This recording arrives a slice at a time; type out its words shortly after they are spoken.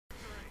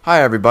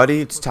Hi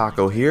everybody, it's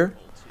Taco here,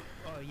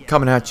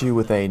 coming at you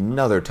with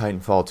another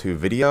Titanfall 2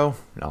 video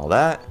and all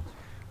that.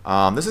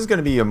 This is going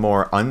to be a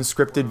more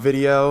unscripted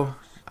video,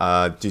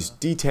 just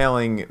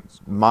detailing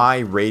my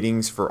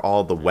ratings for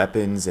all the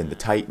weapons and the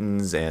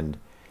Titans and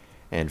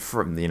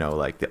from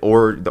like the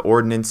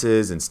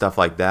ordinances and stuff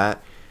like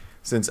that.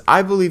 Since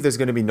I believe there's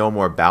going to be no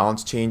more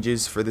balance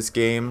changes for this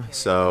game,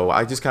 so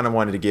I just kind of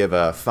wanted to give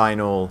a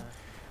final,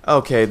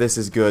 okay, this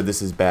is good,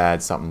 this is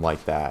bad, something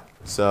like that.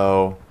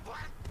 So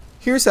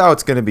here's how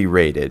it's going to be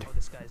rated.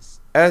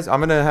 As I'm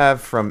going to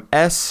have from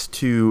S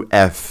to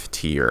F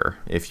tier,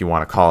 if you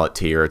want to call it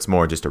tier. It's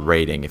more just a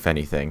rating, if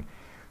anything.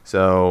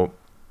 So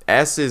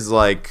S is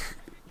like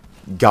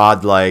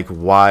godlike.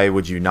 Why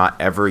would you not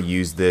ever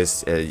use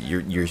this?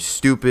 You're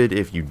stupid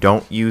if you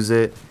don't use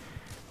it.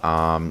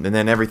 And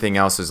then everything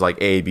else is like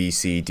A, B,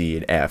 C, D,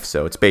 and F.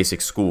 So it's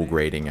basic school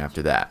grading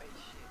after that.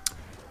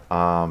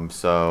 And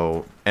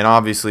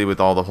obviously with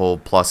all the whole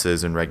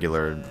pluses and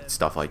regular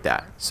stuff like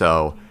that.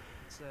 So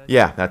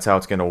yeah, that's how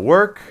it's going to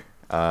work.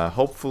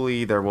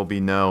 Hopefully there will be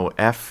no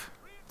F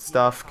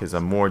stuff, because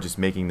I'm more just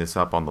making this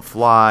up on the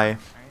fly,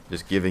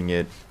 just giving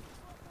it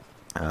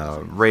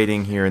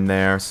rating here and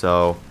there.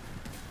 So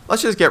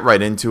let's just get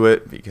right into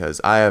it,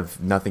 because I have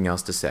nothing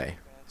else to say.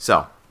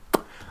 So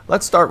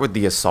let's start with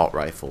the assault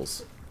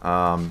rifles.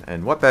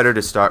 And what better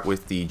to start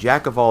with the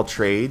jack of all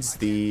trades,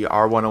 the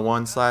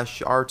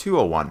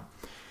R101/R201.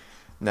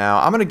 Now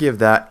I'm going to give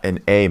that an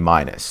A-.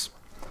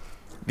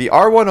 The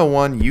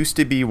R101 used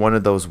to be one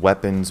of those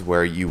weapons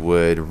where you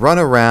would run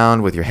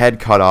around with your head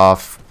cut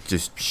off,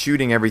 just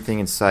shooting everything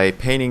in sight,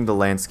 painting the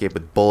landscape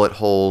with bullet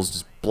holes,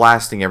 just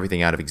blasting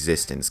everything out of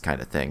existence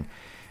kind of thing.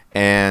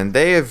 And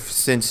they have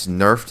since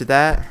nerfed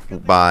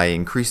that by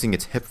increasing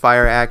its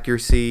hipfire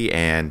accuracy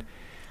and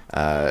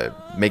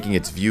making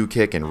its view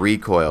kick and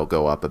recoil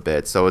go up a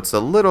bit. So it's a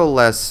little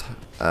less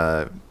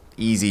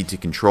easy to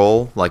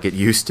control like it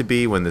used to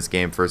be when this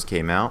game first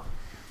came out.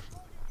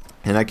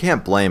 And I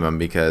can't blame them,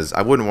 because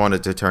I wouldn't want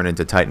it to turn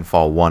into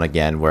Titanfall 1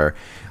 again, where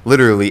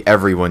literally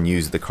everyone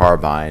used the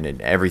carbine and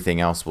everything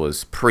else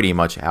was pretty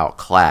much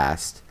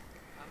outclassed.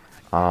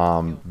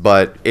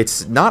 But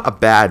it's not a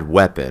bad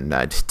weapon.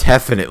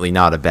 Definitely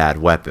not a bad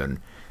weapon.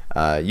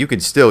 You can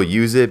still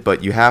use it,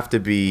 but you have to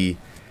be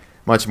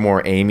much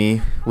more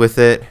aimy with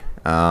it.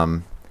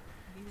 I'm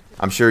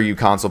sure you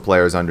console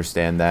players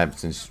understand that,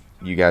 since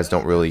you guys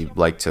don't really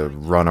like to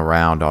run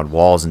around on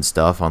walls and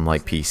stuff,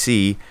 unlike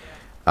PC.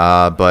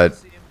 But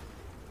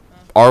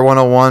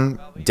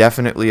R101,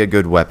 definitely a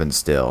good weapon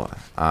still.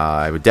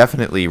 I would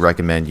definitely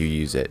recommend you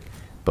use it,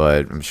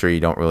 but I'm sure you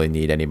don't really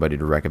need anybody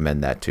to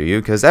recommend that to you,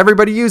 because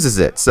everybody uses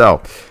it.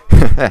 So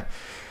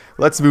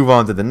let's move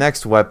on to the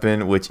next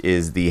weapon, which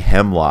is the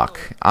Hemlok.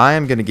 I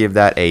am going to give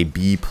that a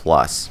B+.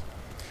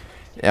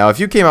 Now, if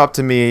you came up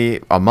to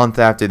me a month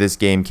after this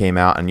game came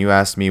out and you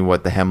asked me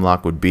what the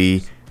Hemlok would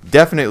be,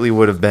 definitely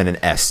would have been an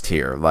S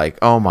tier. Like,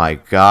 oh my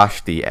gosh,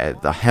 the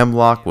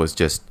Hemlok was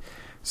just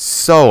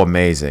so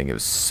amazing. It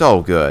was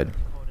so good.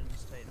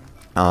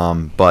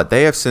 But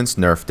they have since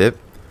nerfed it.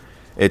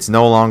 It's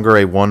no longer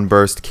a one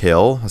burst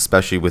kill,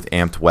 especially with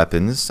amped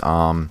weapons.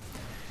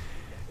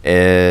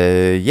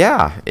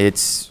 Yeah,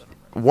 it's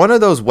one of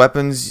those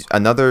weapons.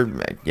 Another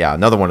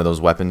one of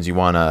those weapons. You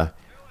want to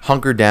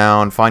hunker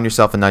down, find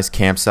yourself a nice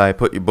campsite,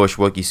 put your bush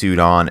Wookiee suit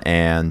on,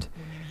 and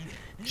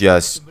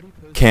just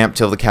camp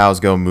till the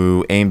cows go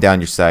moo. Aim down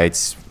your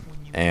sights.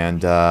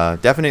 And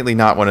definitely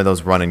not one of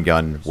those run and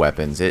gun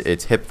weapons.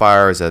 Its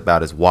hipfire is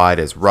about as wide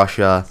as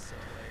Russia.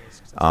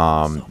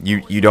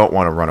 You don't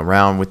want to run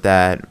around with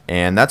that,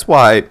 and that's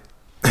why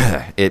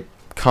it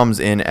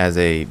comes in as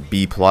a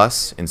B+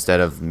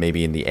 instead of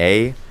maybe in the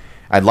A.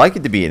 I'd like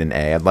it to be in an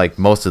A. I'd like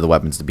most of the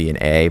weapons to be an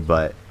A,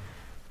 but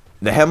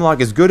the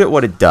Hemlok is good at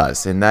what it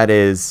does, and that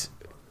is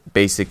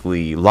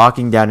basically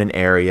locking down an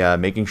area,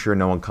 making sure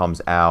no one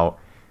comes out,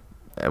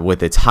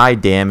 with its high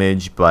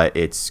damage but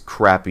its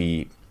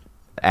crappy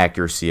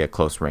accuracy at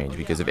close range.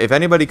 Because if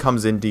anybody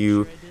comes into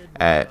you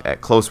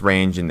at close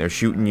range and they're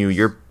shooting you,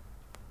 you're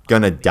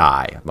gonna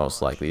die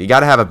most likely. You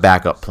gotta have a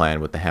backup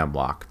plan with the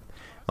Hemlok,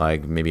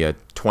 like maybe a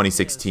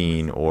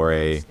 2016 or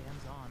an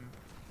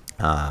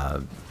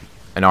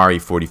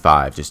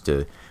RE45, just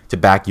to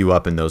back you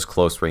up in those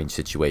close range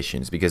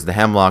situations, because the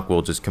Hemlok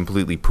will just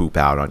completely poop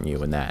out on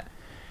you in that.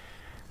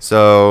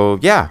 So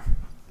yeah,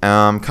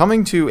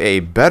 coming to a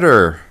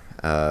better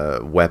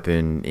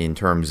weapon in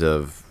terms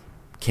of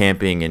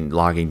camping and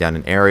logging down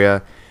an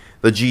area,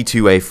 the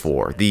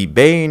G2A4, the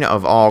bane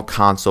of all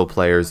console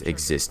players'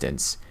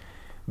 existence.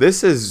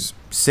 This has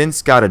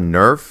since got a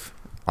nerf,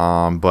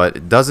 but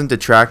it doesn't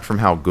detract from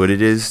how good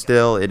it is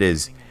still. It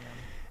is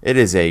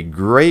a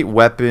great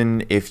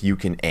weapon if you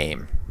can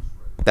aim.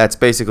 That's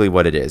basically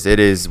what it is. It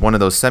is one of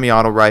those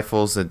semi-auto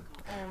rifles, that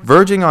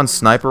verging on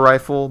sniper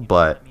rifle,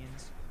 but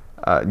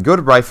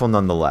good rifle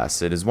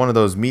nonetheless. It is one of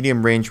those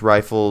medium range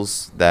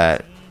rifles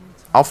that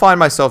I'll find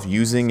myself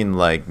using in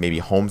like maybe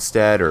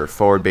Homestead or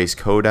forward base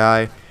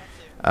Kodai.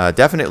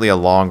 Definitely a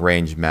long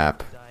range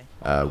map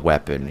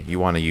weapon. You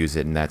want to use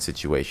it in that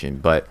situation,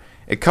 but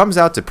It comes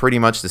out to pretty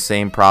much the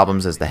same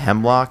problems as the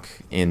Hemlok,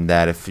 in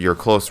that if you're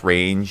close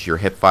range, your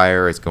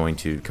hipfire is going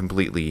to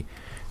completely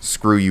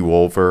screw you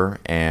over,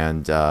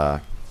 and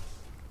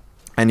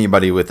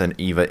anybody with an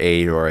EVA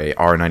 8 or a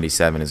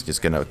R97 is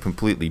just going to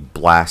completely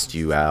blast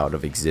you out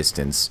of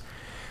existence.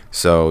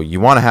 So you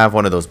want to have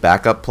one of those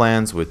backup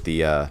plans with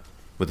the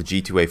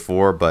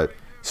G2A4, but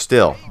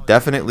still,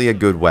 definitely a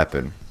good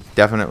weapon.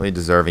 Definitely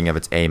deserving of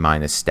its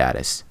A-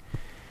 status.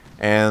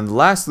 And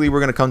lastly, we're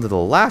going to come to the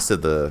last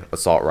of the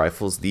assault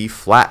rifles, the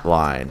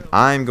Flatline.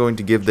 I'm going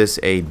to give this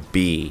a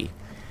B.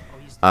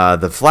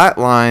 The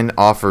Flatline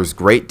offers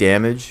great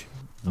damage.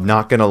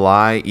 Not going to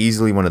lie,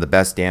 easily one of the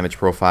best damage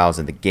profiles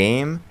in the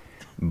game.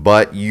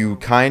 But you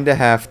kind of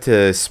have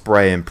to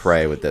spray and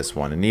pray with this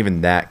one. And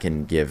even that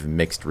can give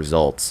mixed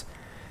results.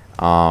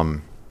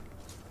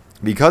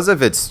 Because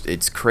of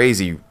its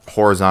crazy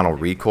horizontal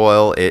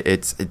recoil,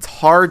 it's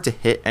hard to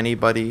hit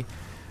anybody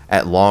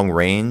at long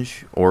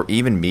range or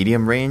even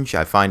medium range.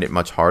 I find it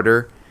much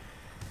harder.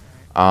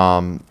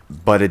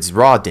 But it's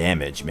raw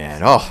damage,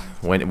 man. Oh,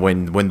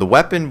 when the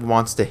weapon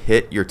wants to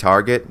hit your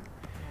target,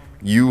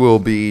 you will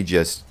be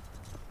just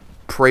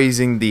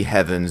praising the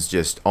heavens.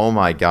 Just, oh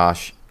my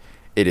gosh,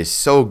 it is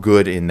so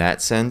good in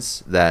that sense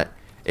that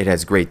it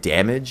has great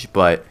damage.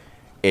 But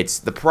it's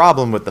the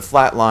problem with the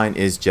Flatline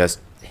is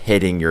just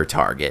hitting your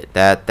target.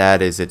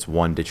 That is its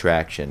one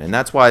detraction, and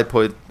that's why I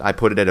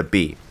put it at a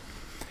B.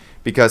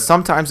 Because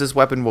sometimes this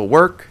weapon will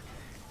work,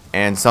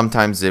 and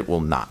sometimes it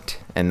will not.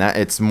 And that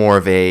it's more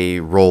of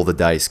a roll the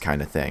dice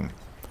kind of thing.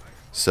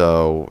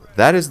 So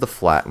that is the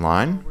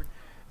Flatline.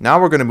 Now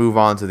we're going to move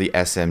on to the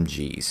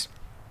SMGs.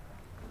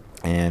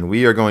 And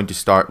we are going to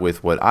start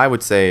with what I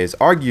would say is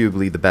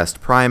arguably the best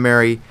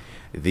primary,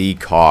 the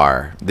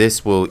Car.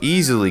 This will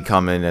easily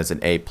come in as an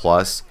A+.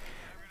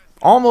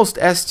 Almost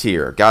S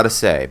tier, gotta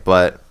say.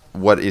 But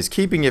what is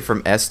keeping it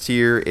from S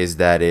tier is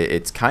that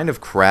it's kind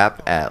of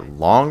crap at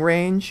long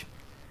range.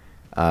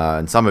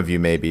 And some of you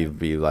may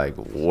be like,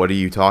 what are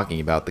you talking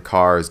about? The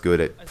Car is good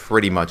at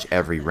pretty much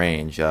every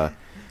range.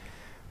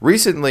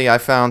 Recently, I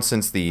found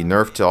since the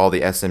nerf to all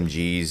the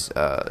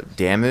SMGs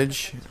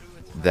damage,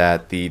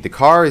 that the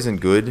Car isn't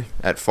good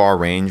at far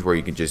range where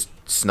you can just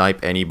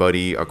snipe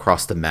anybody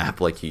across the map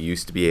like you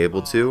used to be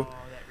able to.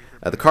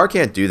 The Car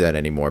can't do that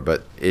anymore,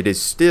 but it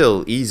is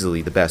still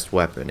easily the best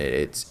weapon.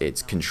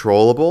 It's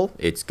controllable,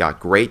 it's got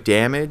great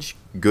damage,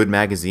 good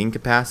magazine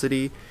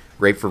capacity,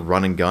 great for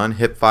run and gun.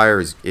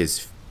 Hipfire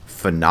is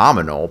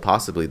phenomenal,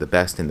 possibly the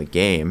best in the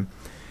game.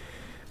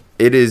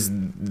 It is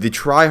the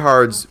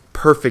tryhard's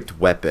perfect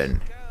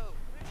weapon,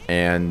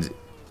 and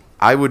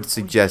I would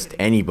suggest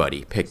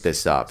anybody pick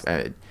this up.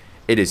 It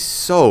is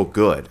so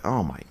good.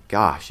 Oh my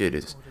gosh, it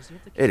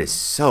is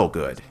so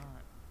good.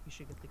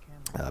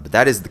 But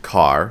that is the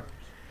Car.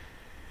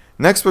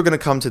 Next, we're going to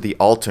come to the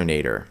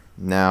Alternator.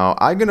 Now,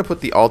 I'm going to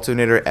put the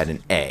Alternator at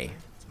an A.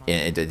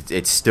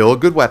 It's still a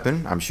good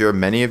weapon. I'm sure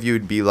many of you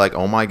would be like,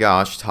 oh my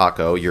gosh,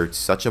 Taco, you're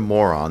such a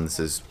moron. This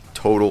is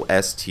total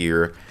S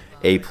tier,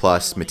 A+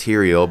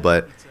 material,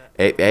 but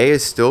A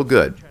is still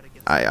good.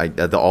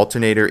 The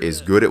Alternator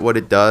is good at what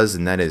it does,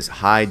 and that is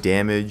high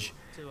damage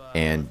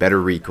and better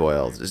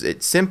recoil.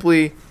 It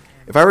simply,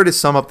 if I were to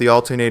sum up the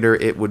Alternator,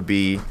 it would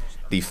be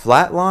the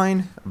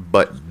Flatline,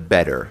 but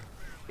better.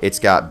 It's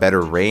got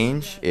better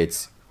range.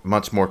 It's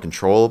much more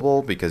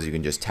controllable because you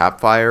can just tap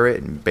fire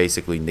it and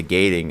basically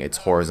negating its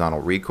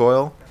horizontal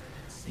recoil.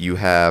 You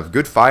have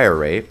good fire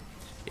rate.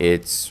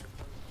 Its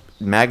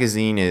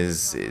magazine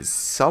is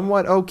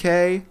somewhat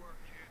okay.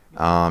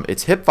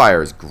 Its hip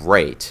fire is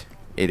great.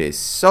 It is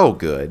so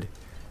good.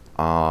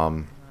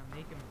 And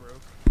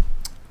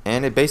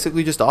it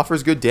basically just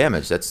offers good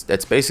damage.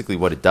 That's basically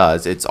what it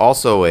does. It's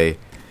also a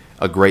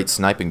great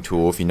sniping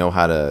tool if you know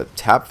how to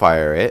tap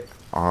fire it.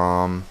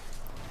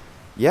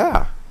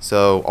 Yeah.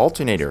 So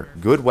Alternator,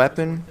 good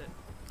weapon.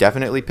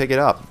 Definitely pick it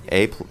up.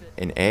 It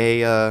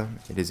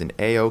is an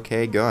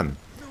A-OK gun.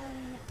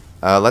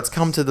 Let's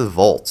come to the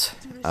Volt.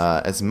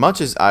 As much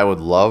as I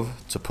would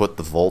love to put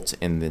the Volt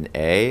in an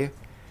A,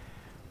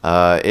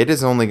 it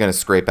is only going to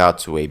scrape out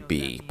to a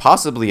B,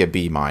 possibly a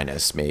B-,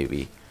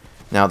 maybe.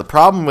 Now the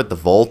problem with the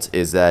Volt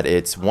is that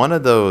it's one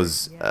of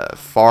those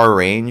far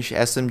range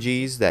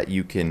SMGs that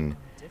you can.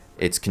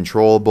 It's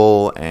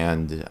controllable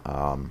and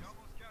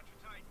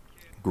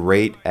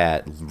great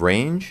at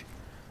range,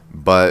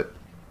 but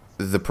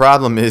the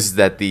problem is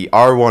that the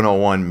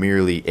R101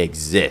 merely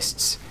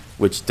exists,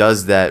 which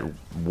does that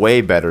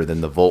way better than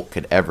the Volt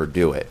could ever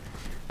do it.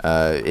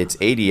 Its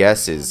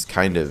ADS is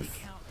kind of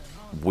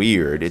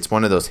weird. It's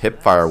one of those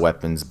hipfire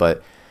weapons,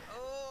 but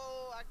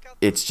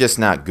it's just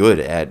not good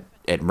at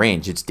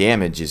range. Its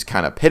damage is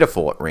kind of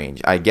pitiful at range.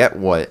 I get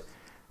what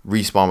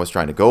Respawn was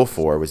trying to go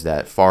for, was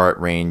that far at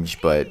range,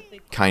 but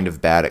kind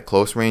of bad at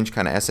close range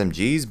kind of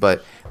SMGs,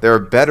 but there are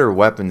better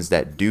weapons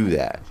that do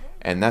that,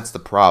 and that's the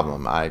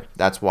problem.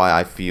 That's why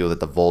I feel that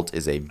the Volt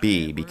is a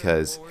B,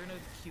 because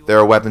there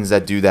are weapons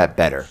that do that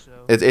better.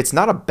 It's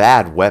not a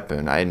bad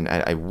weapon.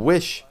 I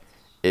wish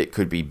it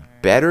could be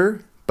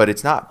better, but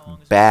it's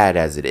not bad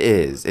as it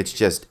is. It's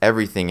just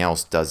everything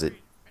else does it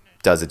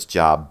does its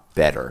job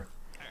better.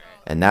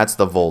 And that's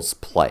the Volt's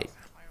plight.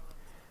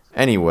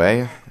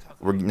 Anyway,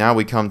 now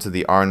we come to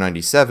the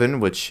R97,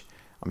 which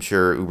I'm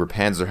sure Uber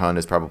Panzerhund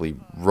is probably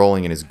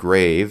rolling in his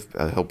grave.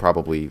 He'll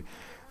probably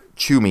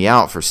chew me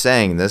out for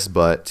saying this,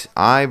 but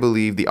I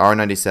believe the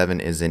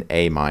R97 is an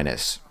A-.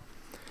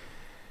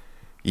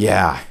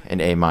 Yeah,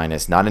 an A-,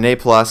 not an A+,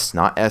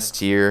 not S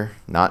tier,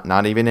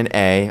 not even an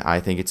A. I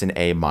think it's an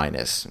A-.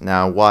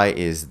 Now, why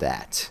is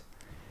that?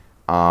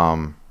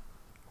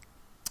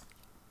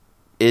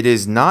 It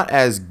is not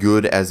as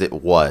good as it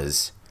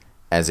was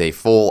as a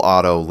full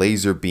auto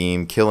laser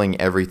beam killing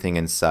everything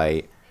in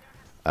sight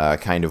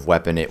kind of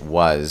weapon it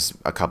was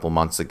a couple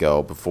months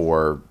ago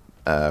before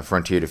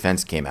Frontier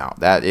Defense came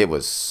out. It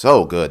was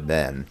so good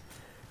then.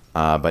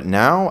 But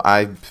now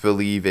I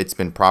believe it's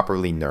been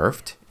properly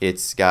nerfed.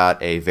 It's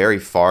got a very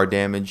far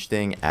damage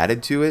thing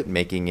added to it,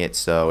 making it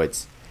so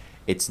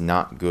it's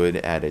not good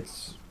at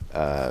its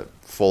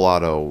full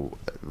auto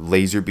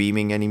laser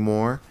beaming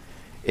anymore.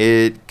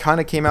 It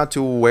kind of came out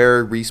to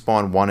where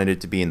Respawn wanted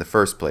it to be in the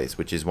first place,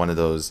 which is one of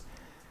those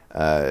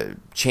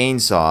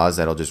chainsaws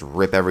that'll just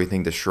rip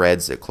everything to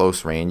shreds at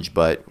close range,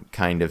 but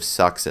kind of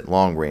sucks at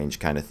long range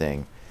kind of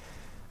thing.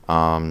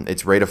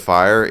 Its rate of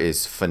fire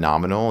is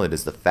phenomenal. It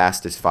is the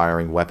fastest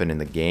firing weapon in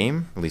the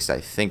game. At least I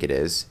think it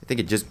is. I think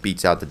it just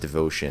beats out the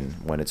Devotion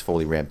when it's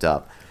fully ramped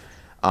up.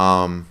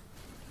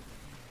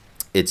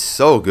 It's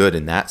so good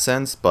in that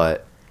sense,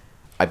 but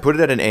I put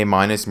it at an A-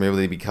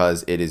 merely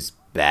because it is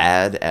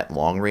bad at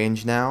long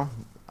range now.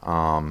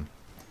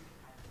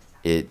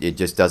 It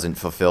just doesn't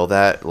fulfill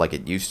that like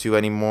it used to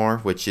anymore,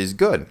 which is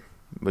good.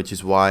 Which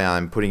is why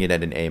I'm putting it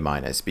at an A-,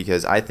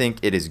 because I think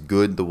it is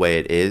good the way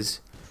it is.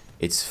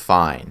 It's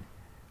fine.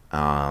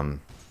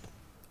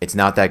 It's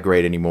not that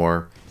great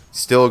anymore.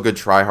 Still a good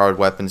try-hard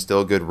weapon.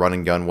 Still a good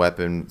run-and-gun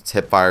weapon. Its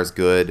hip fire's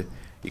good.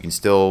 You can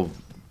still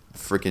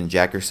freaking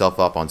jack yourself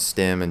up on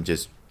Stim and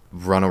just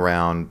run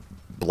around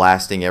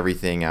blasting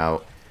everything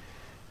out.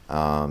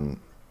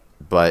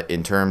 But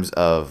in terms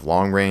of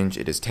long range,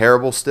 it is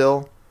terrible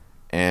still.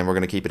 And we're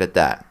going to keep it at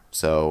that.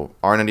 So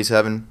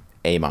R97,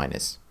 A-.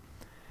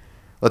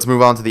 Let's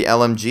move on to the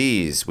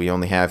LMGs. We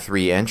only have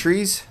 3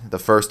 entries, the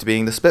first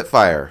being the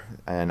Spitfire,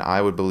 and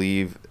I would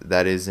believe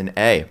that is an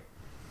A.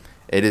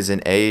 It is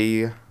an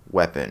A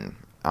weapon.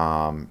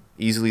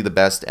 Easily the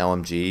best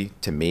LMG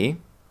to me,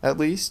 at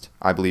least.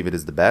 I believe it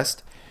is the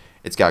best.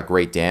 It's got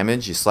great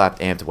damage. You slap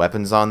amped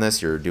weapons on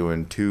this, you're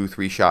doing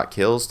 2-3 shot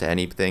kills to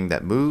anything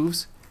that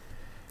moves.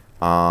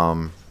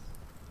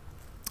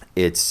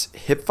 Its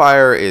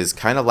hipfire is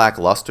kind of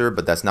lackluster,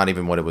 but that's not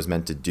even what it was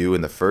meant to do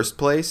in the first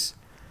place.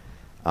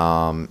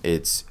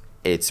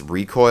 Its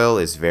recoil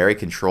is very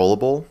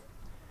controllable.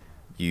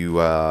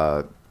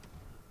 Its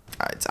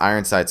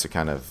iron sights are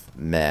kind of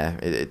meh.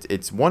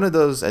 It's one of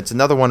those. It's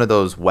another one of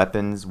those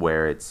weapons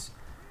where it's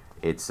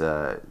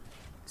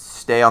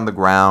stay on the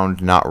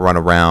ground, not run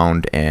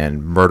around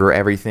and murder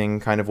everything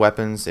kind of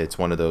weapons. It's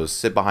one of those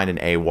sit behind an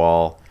A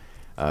wall,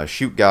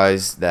 shoot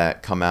guys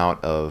that come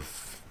out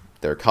of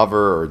their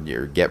cover, or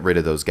get rid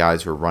of those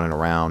guys who are running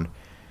around.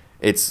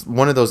 It's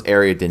one of those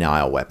area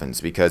denial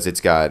weapons because it's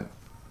got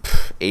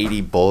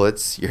 80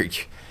 bullets. You're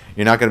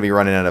not going to be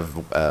running out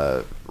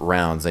of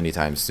rounds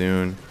anytime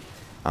soon.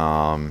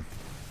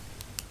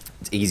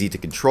 It's easy to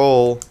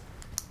control.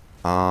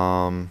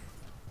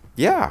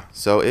 Yeah,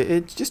 so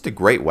it's just a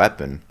great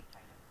weapon.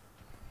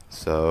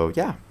 So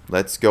yeah,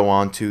 let's go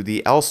on to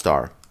the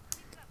LSTAR,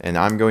 and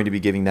I'm going to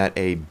be giving that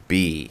a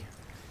B.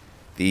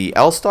 The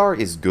LSTAR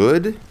is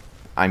good.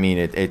 I mean,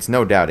 it's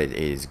no doubt it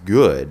is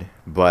good,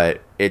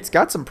 but it's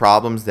got some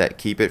problems that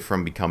keep it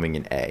from becoming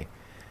an A.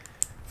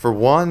 For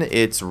one,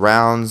 its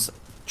rounds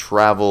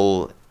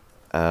travel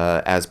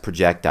as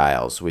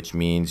projectiles, which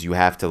means you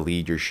have to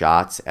lead your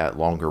shots at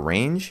longer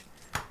range.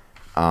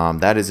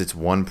 That is its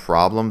one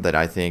problem that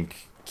I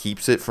think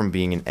keeps it from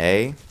being an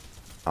A.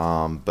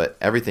 But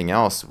everything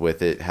else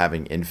with it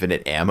having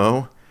infinite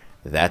ammo,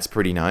 that's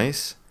pretty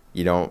nice.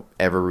 You don't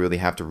ever really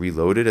have to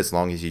reload it as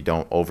long as you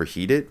don't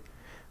overheat it,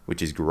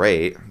 which is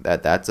great.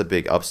 That's a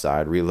big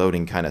upside.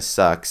 Reloading kind of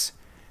sucks.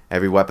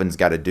 Every weapon's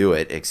got to do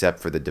it except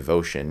for the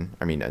Devotion.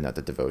 I mean, not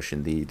the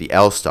Devotion, the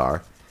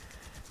LSTAR.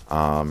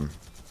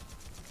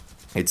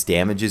 Its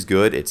damage is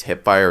good. Its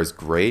hipfire is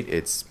great.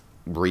 Its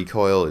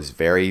recoil is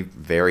very,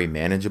 very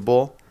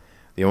manageable.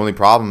 The only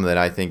problem that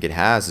I think it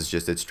has is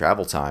just its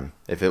travel time.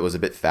 If it was a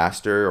bit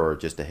faster or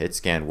just a hit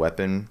scan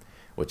weapon,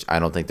 which I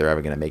don't think they're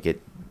ever going to make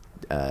it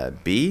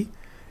B,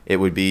 it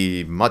would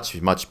be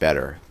much, much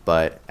better.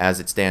 But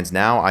as it stands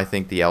now, I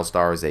think the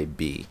LSTAR is a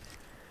B.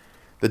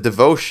 The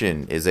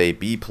Devotion is a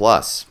B+.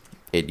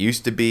 It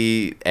used to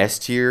be S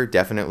tier,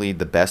 definitely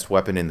the best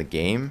weapon in the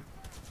game.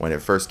 When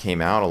it first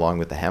came out, along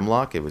with the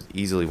Hemlok, it was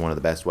easily one of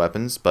the best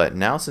weapons. But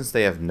now, since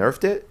they have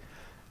nerfed it,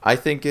 I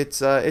think it's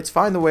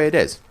fine the way it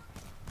is.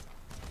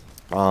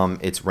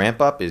 Its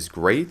ramp up is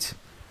great.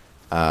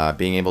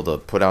 Being able to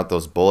put out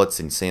those bullets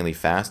insanely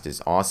fast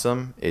is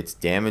awesome. Its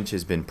damage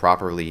has been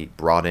properly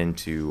brought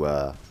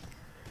into,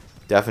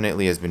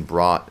 definitely has been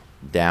brought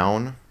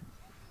down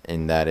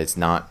in that it's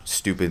not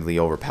stupidly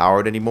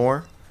overpowered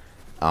anymore.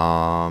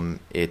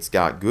 It's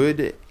got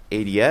good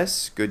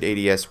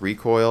ADS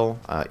recoil,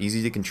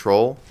 easy to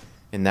control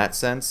in that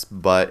sense,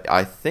 but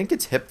I think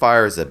its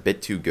hipfire is a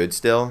bit too good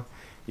still.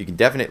 You can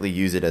definitely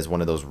use it as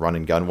one of those run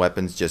and gun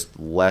weapons, just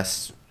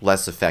less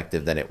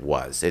effective than it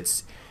was.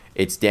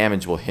 Its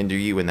damage will hinder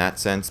you in that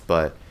sense,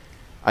 but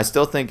I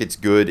still think it's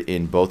good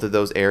in both of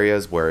those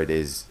areas where it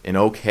is an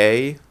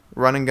okay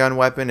run and gun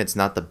weapon. It's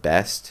not the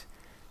best.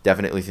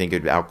 Definitely think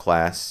it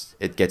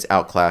gets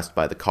outclassed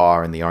by the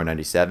CAR and the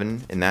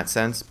R97 in that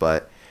sense,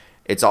 but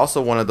it's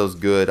also one of those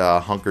good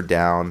hunker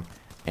down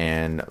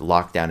and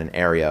lock down an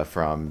area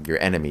from your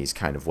enemies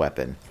kind of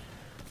weapon.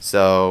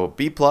 So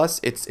B+,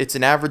 it's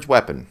an average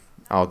weapon.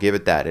 I'll give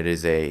it that. It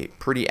is a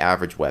pretty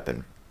average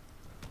weapon.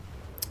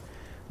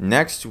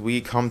 Next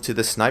we come to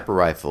the sniper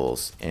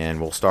rifles, and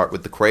we'll start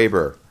with the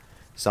Kraber.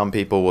 Some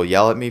people will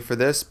yell at me for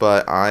this,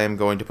 but I am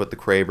going to put the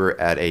Kraber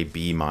at a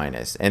B-,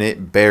 and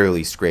it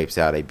barely scrapes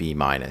out a B-.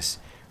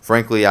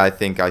 Frankly, I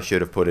think I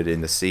should have put it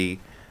in the C,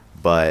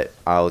 but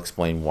I'll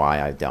explain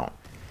why I don't.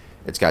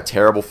 It's got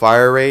terrible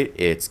fire rate.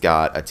 It's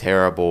got a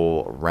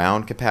terrible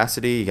round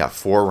capacity. You got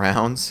 4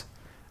 rounds.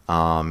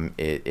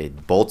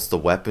 It bolts the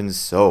weapons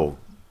so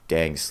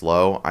dang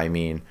slow. I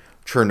mean,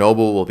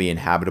 Chernobyl will be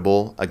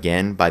inhabitable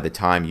again by the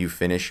time you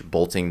finish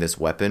bolting this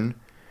weapon.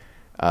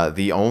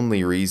 The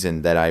only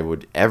reason that I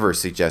would ever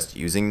suggest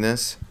using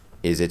this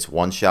is its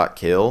one-shot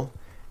kill.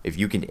 If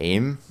you can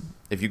aim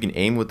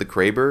with the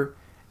Kraber,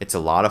 it's a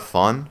lot of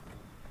fun,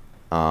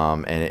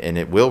 and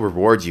it will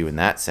reward you in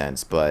that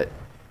sense. But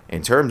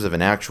in terms of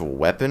an actual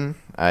weapon,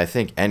 I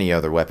think any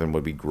other weapon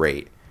would be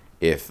great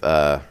if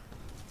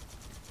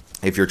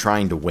you're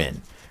trying to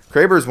win.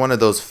 Kraber is one of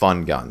those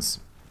fun guns,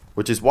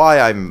 which is why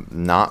I'm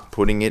not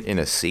putting it in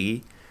a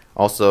C.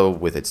 Also,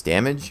 with its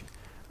damage,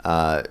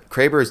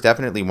 Kraber is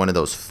definitely one of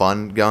those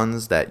fun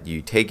guns that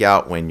you take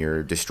out when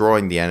you're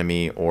destroying the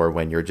enemy or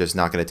when you're just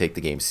not going to take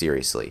the game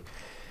seriously.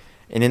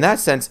 And in that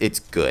sense, it's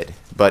good.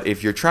 But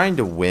if you're trying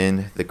to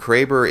win, the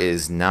Kraber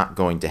is not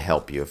going to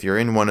help you. If you're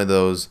in one of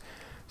those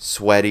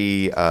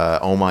sweaty,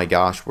 oh my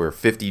gosh, we're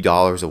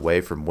 $50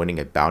 away from winning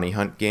a bounty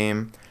hunt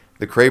game,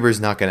 the Kraber is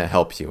not going to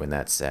help you in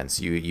that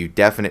sense. You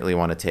definitely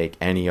want to take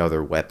any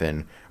other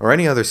weapon or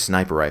any other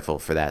sniper rifle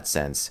for that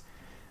sense.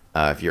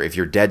 If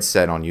you're dead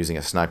set on using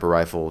a sniper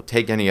rifle,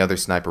 take any other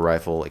sniper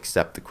rifle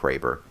except the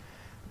Kraber.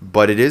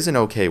 But it is an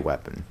okay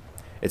weapon.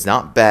 It's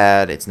not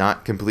bad. It's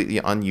not completely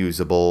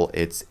unusable.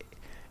 It's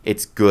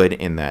good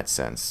in that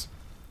sense.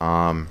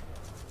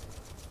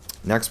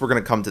 Next, we're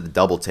going to come to the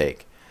double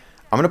take.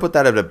 I'm going to put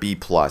that at a B+,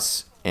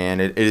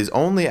 and it is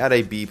only at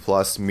a B+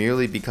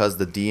 merely because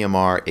the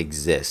DMR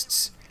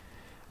exists.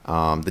 The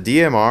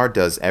DMR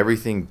does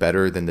everything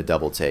better than the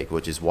double take,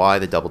 which is why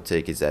the double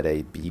take is at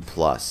a B+.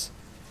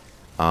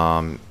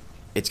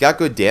 It's got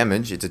good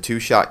damage. It's a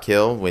 2-shot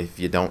kill if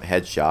you don't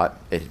headshot.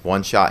 It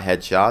 1-shot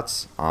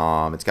headshots.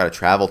 It's got a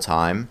travel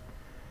time,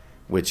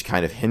 which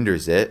kind of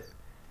hinders it.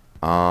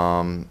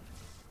 Yeah,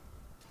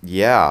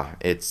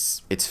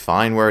 it's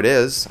fine where it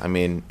is. I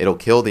mean, it'll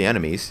kill the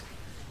enemies.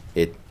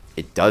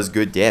 It does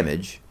good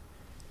damage,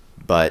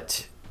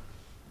 but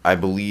I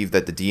believe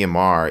that the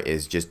DMR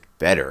is just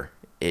better.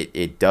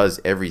 It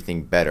does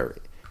everything better.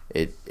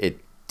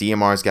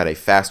 DMR's got a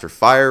faster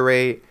fire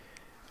rate.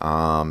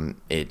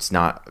 It's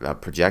not a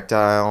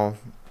projectile.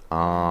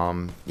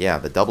 Yeah,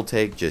 the double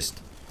take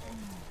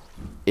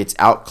it's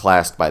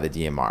outclassed by the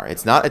DMR.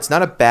 It's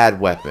not a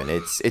bad weapon.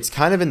 It's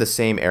kind of in the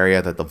same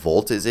area that the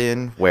Volt is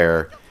in,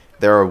 where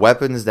there are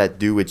weapons that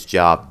do its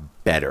job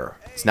better.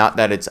 It's not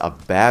that it's a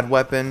bad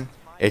weapon,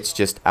 it's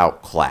just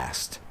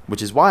outclassed,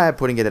 which is why I'm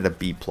putting it at a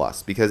B+,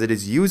 because it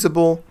is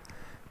usable,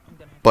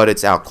 but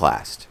it's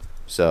outclassed.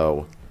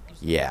 So,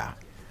 yeah.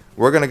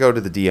 We're going to go to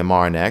the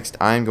DMR next.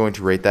 I'm going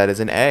to rate that as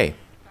an A.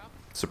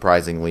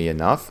 Surprisingly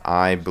enough,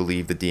 I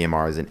believe the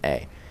DMR is an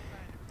A.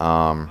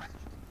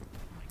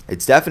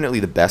 It's definitely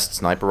the best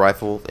sniper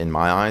rifle in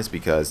my eyes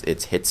because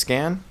it's hit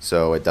scan,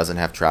 so it doesn't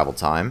have travel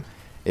time.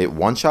 It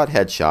one-shot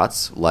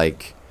headshots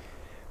like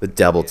the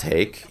double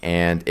take,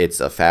 and it's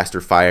a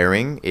faster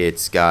firing.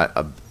 It's got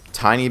a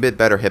tiny bit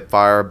better hip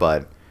fire,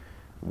 but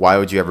why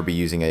would you ever be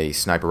using a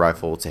sniper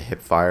rifle to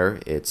hip fire?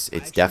 It's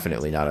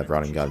definitely not a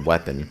run and gun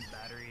weapon.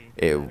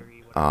 It's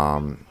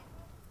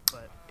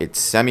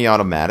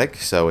semi-automatic,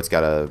 so it's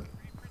got a...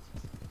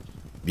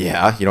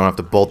 Yeah, you don't have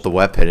to bolt the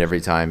weapon every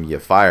time you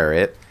fire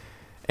it.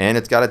 And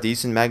it's got a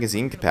decent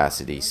magazine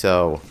capacity.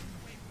 So,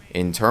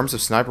 in terms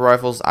of sniper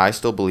rifles, I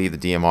still believe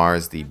the DMR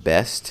is the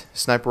best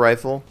sniper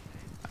rifle.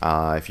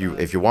 If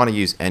you want to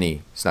use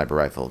any sniper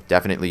rifle,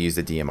 definitely use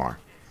the DMR.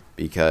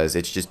 Because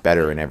it's just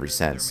better in every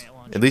sense.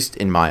 At least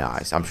in my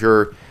eyes. I'm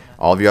sure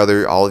all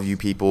of you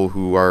people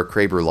who are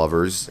Kraber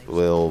lovers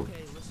will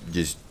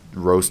just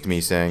roast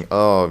me saying,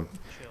 "Oh,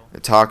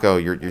 Taco,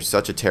 you're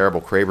such a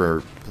terrible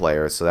Kraber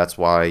player, so that's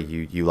why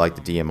you like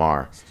the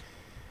DMR."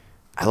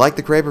 I like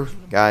the Kraber,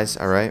 guys,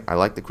 alright? I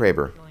like the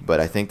Kraber, but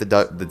I think the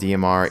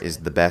DMR is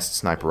the best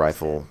sniper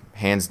rifle,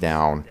 hands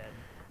down,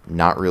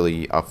 not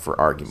really up for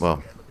argument.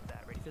 Well,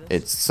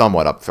 It's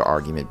somewhat up for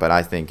argument, but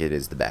I think it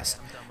is the best.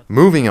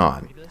 Moving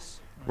on,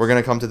 we're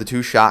going to come to the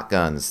two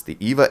shotguns, the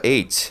EVA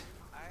 8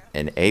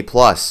 and A+.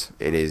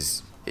 It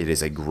is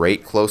a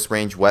great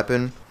close-range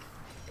weapon.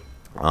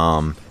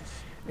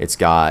 It's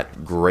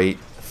got great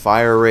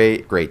fire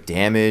rate, great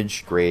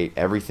damage, great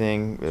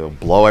everything. It'll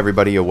blow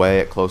everybody away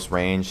at close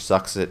range,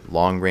 sucks at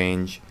long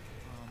range.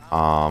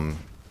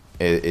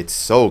 It's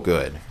so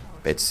good.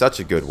 It's such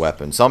a good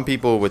weapon. Some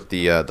people with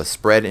the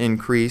spread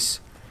increase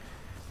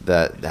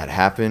that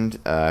happened,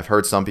 I've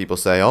heard some people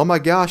say, "Oh my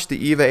gosh,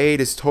 the EVA 8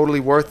 is totally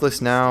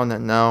worthless now."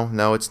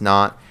 No, it's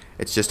not.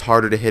 It's just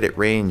harder to hit at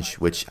range,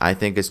 which I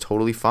think is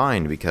totally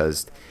fine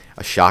because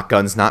a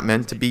shotgun's not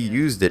meant to be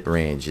used at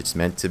range. It's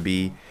meant to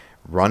be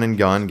run and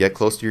gun, get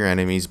close to your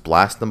enemies,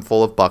 blast them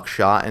full of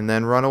buckshot, and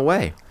then run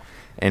away.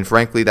 And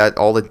frankly, that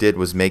all it did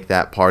was make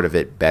that part of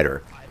it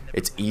better.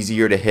 It's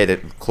easier to hit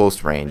at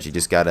close range. You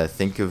just gotta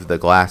think of the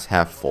glass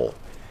half full.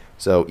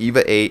 So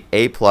EVA 8,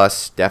 A+,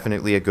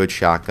 definitely a good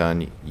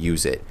shotgun.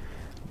 Use it.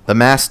 The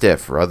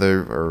Mastiff,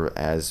 or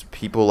as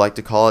people like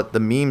to call it,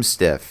 the meme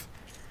stiff.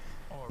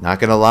 Not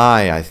gonna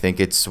lie, I think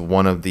it's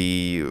one of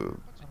the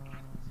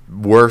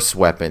worst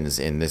weapons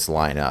in this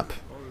lineup.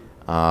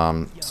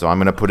 So I'm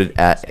gonna put it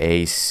at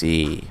a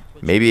C,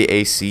 maybe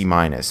a C-,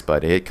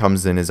 but it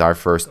comes in as our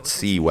first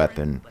C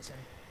weapon.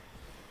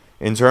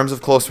 In terms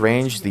of close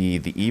range,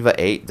 the EVA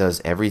 8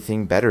 does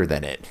everything better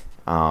than it.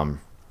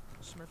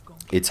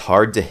 It's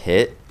hard to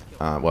hit.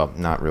 Well,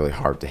 not really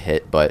hard to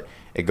hit, but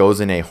it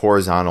goes in a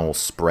horizontal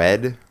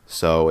spread,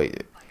 so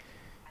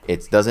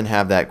it doesn't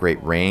have that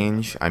great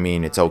range. I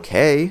mean, it's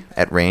okay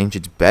at range.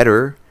 It's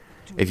better.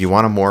 If you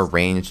want a more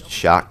ranged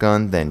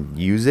shotgun, then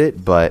use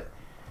it, but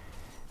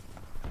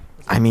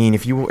I mean,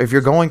 if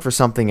you're going for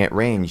something at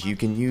range, you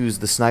can use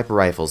the sniper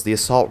rifles, the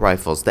assault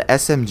rifles, the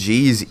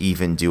SMGs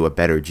even do a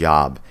better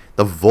job.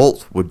 The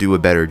Volt would do a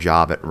better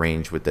job at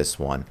range with this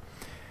one.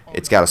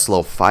 It's got a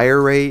slow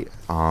fire rate.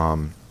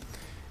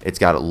 It's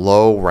got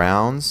low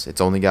rounds. It's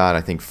only got,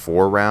 I think,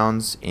 4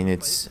 rounds in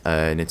its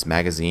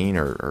magazine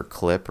or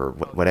clip or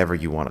whatever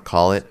you want to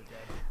call it.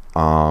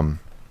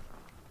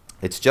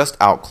 It's just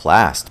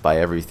outclassed by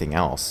everything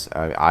else.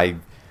 I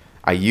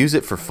use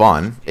it for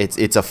fun.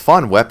 It's a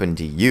fun weapon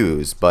to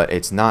use, but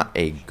it's not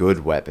a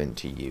good weapon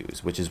to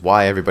use, which is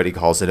why everybody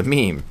calls it a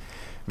meme,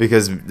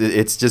 because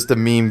it's just a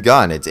meme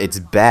gun. It's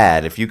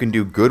bad. If you can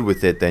do good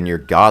with it, then you're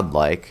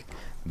godlike,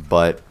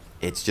 but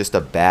it's just a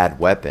bad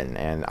weapon,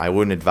 and I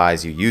wouldn't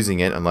advise you using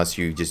it unless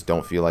you just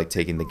don't feel like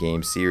taking the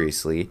game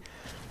seriously,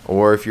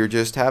 or if you're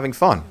just having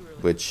fun,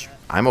 which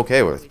I'm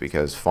okay with,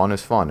 because fun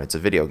is fun. It's a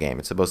video game.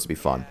 It's supposed to be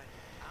fun.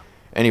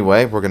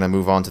 Anyway, we're going to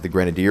move on to the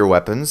Grenadier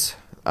Weapons.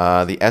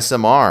 The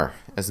SMR.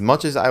 As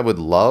much as I would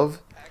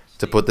love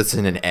to put this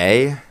in an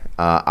A,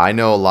 I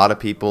know a lot of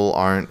people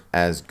aren't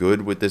as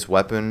good with this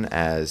weapon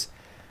as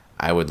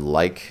I would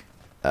like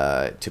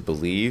to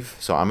believe,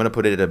 so I'm going to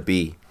put it at a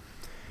B.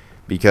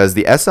 Because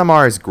the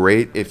SMR is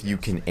great if you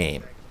can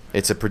aim.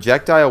 It's a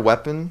projectile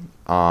weapon.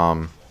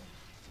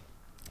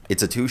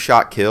 It's a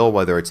 2-shot kill,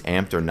 whether it's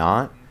amped or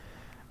not.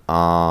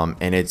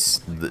 And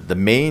it's the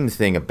main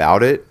thing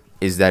about it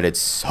is that it's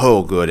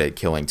so good at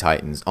killing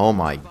Titans. Oh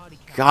my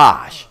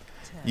gosh.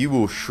 You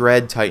will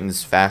shred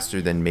Titans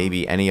faster than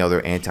maybe any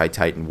other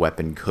anti-Titan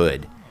weapon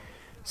could.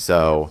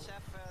 So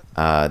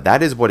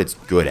that is what it's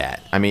good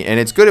at. I mean, and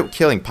it's good at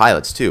killing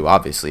pilots too,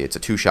 obviously. It's a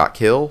 2-shot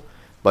kill.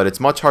 But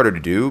it's much harder to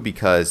do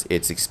because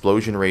its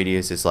explosion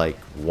radius is like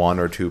 1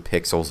 or 2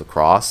 pixels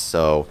across.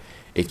 So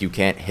if you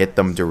can't hit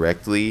them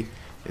directly,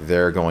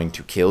 they're going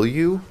to kill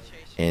you.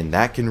 And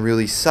that can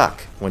really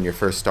suck when you're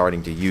first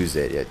starting to use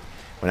it.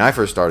 When I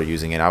first started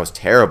using it, I was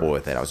terrible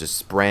with it. I was just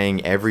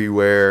spraying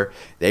everywhere.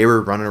 They were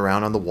running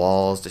around on the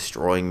walls,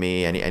 destroying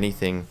me.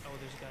 Anything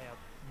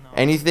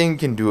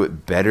can do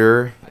it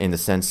better in the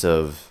sense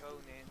of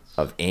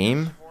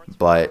aim.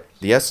 But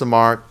the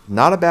SMR,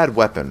 not a bad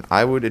weapon.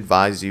 I would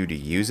advise you to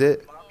use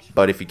it.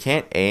 But if you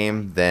can't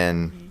aim,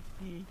 then,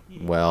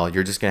 well,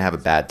 you're just going to have a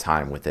bad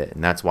time with it.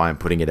 And that's why I'm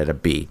putting it at a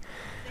B.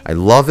 I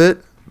love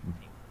it,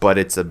 but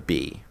it's a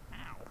B.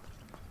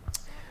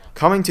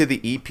 Coming to the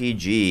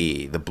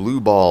EPG, the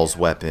blue balls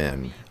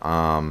weapon.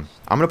 I'm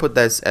going to put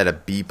this at a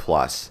B+.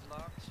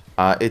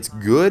 It's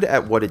good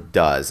at what it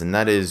does, and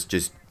that is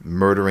just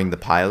murdering the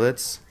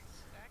pilots.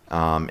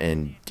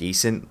 And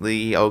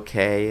decently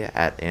okay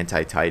at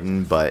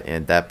anti-Titan, but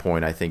at that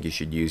point I think you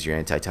should use your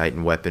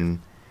anti-Titan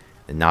weapon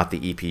and not the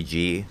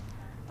EPG.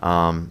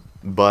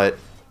 But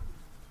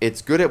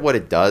it's good at what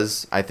it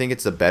does. I think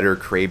it's a better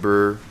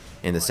Kraber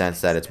in the sense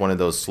that it's one of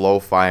those slow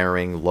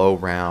firing, low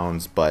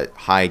rounds, but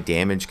high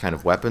damage kind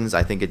of weapons.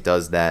 I think it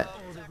does that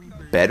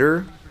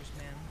better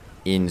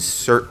in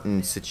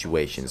certain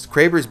situations.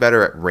 Kraber's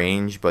better at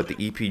range, but the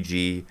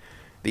EPG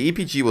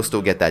will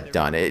still get that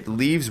done. It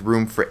leaves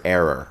room for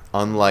error,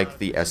 unlike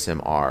the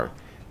SMR,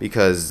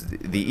 because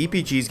the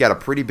EPG's got a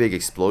pretty big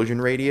explosion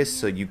radius,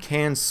 so you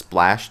can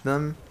splash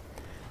them,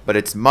 but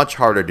it's much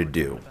harder to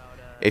do.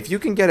 If you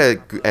can get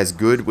as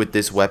good with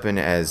this weapon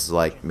as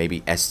maybe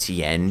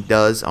STN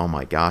does, oh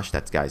my gosh,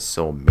 that guy's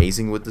so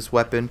amazing with this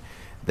weapon,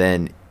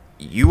 then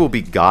you will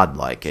be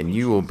godlike, and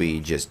you will be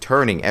just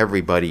turning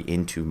everybody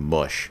into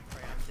mush.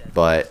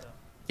 But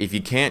if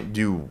you can't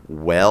do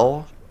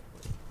well,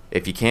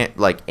 if you can't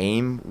like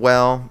aim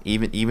well,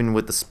 even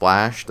with the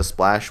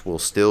splash will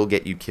still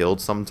get you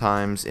killed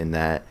sometimes, in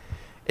that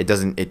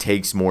it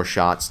takes more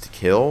shots to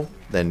kill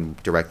than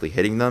directly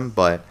hitting them,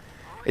 but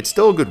it's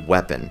still a good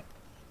weapon,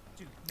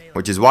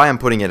 which is why I'm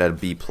putting it at a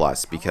B+,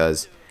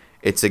 because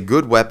it's a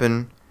good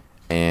weapon,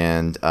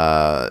 and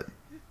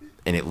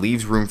it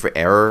leaves room for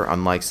error,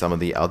 unlike some of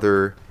the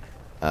other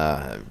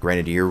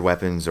Grenadier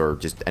weapons, or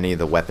just any of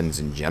the weapons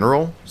in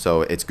general.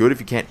 So it's good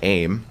if you can't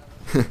aim.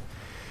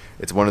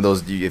 It's one of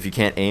those, if you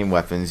can't aim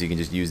weapons, you can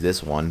just use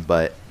this one.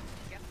 But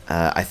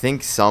I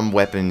think some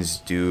weapons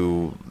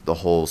do the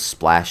whole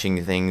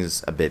splashing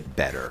things a bit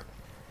better.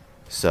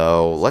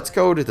 So let's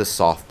go to the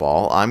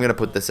softball. I'm going to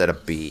put this at a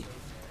B.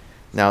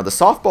 Now, the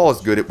softball is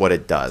good at what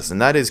it does,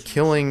 and that is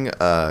killing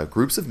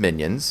groups of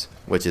minions,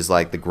 which is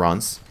like the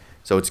grunts.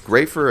 So it's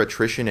great for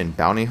attrition and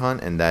bounty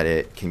hunt, in that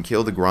it can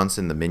kill the grunts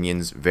and the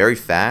minions very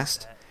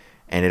fast.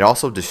 And it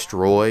also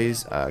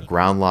destroys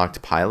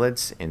ground-locked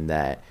pilots, in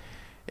that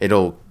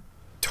it'll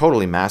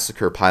totally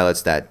massacre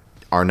pilots that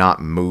are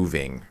not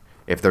moving.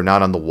 If they're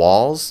not on the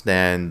walls,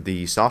 then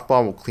the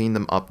softball will clean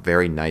them up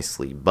very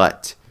nicely.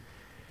 But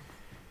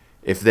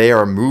if they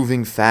are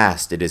moving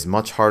fast, it is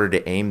much harder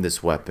to aim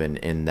this weapon,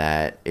 in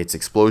that its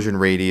explosion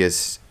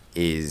radius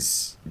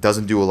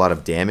doesn't do a lot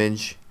of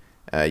damage.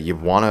 You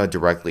want to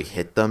directly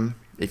hit them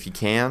if you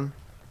can,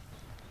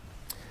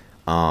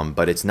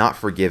 but it's not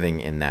forgiving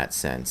in that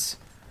sense.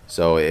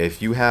 So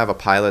if you have a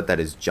pilot that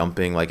is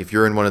jumping, like if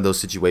you're in one of those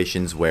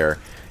situations where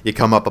you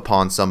come up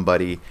upon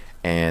somebody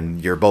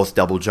and you're both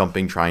double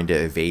jumping trying to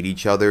evade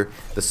each other,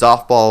 the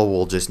softball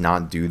will just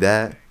not do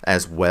that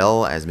as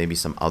well as maybe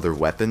some other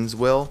weapons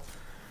will.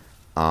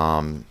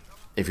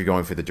 If you're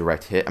going for the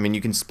direct hit, I mean,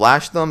 you can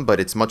splash them, but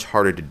it's much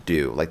harder to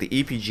do. Like the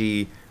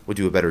EPG will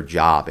do a better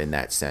job in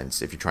that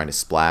sense if you're trying to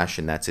splash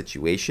in that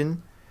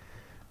situation.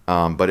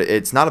 But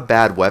it's not a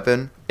bad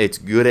weapon. It's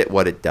good at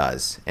what it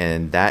does,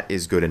 and that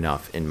is good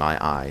enough in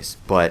my eyes.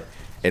 But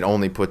it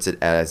only puts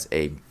it as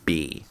a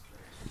B.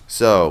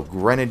 So,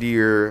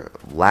 Grenadier,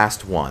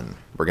 last one.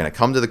 We're going to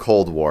come to the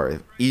Cold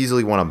War.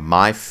 Easily one of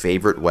my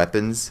favorite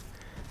weapons.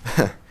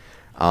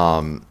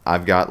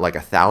 I've got like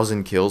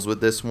 1,000 kills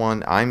with this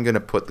one. I'm going to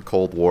put the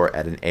Cold War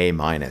at an A-.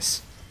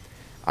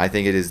 I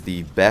think it is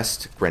the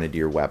best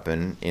Grenadier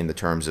weapon in the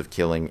terms of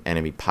killing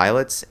enemy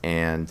pilots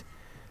and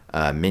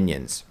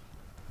minions.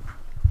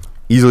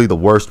 Easily the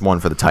worst one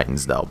for the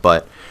Titans, though,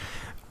 but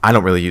I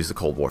don't really use the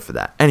Cold War for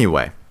that.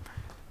 Anyway,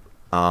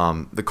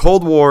 the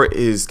Cold War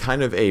is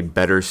kind of a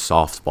better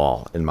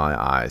softball in my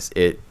eyes.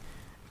 It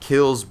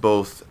kills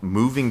both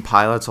moving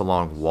pilots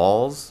along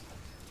walls,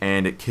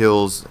 and it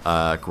kills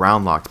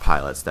ground-locked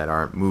pilots that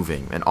aren't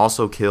moving, and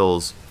also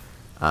kills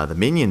the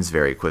minions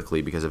very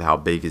quickly because of how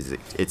big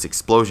its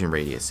explosion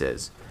radius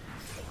is.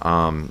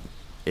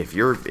 If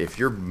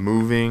you're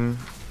moving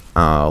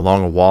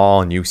along a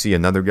wall and you see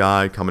another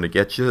guy coming to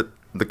get you,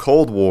 the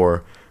Cold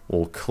War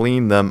will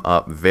clean them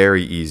up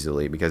very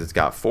easily because it's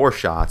got 4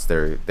 shots.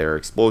 Their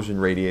explosion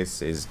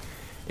radius is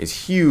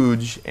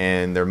huge,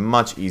 and they're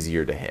much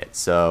easier to hit.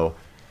 So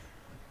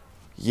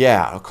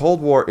yeah, a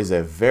Cold War is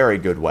a very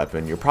good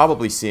weapon. You're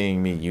probably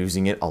seeing me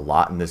using it a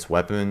lot in this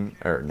weapon,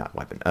 or not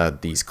weapon,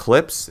 these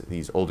clips,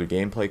 these older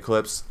gameplay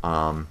clips.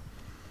 And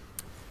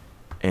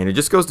it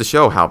just goes to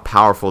show how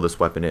powerful this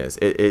weapon is.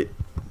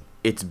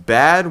 It's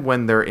bad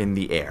when they're in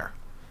the air.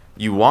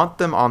 You want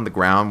them on the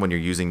ground when you're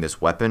using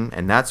this weapon,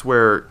 and that's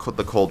where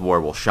the Cold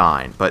War will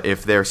shine. But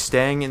if they're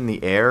staying in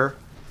the air,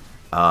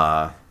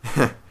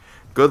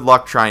 good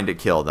luck trying to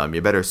kill them.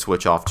 You better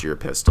switch off to your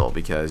pistol,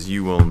 because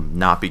you will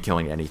not be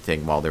killing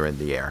anything while they're in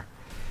the air.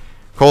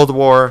 Cold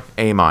War,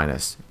 A-.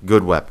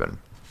 Good weapon.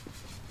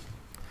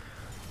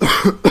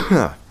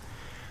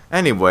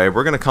 Anyway,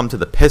 we're going to come to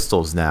the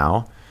pistols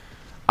now.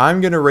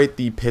 I'm going to rate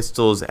the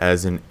pistols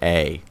as an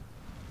A.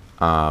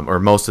 Or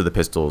most of the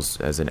pistols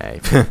as an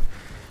A.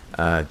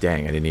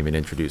 Dang, I didn't even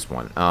introduce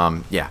one.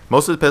 Yeah,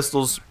 most of the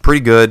pistols,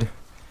 pretty good.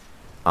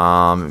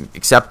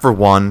 Except for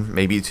one,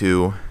 maybe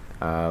 2.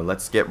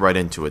 Let's get right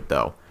into it,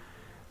 though.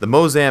 The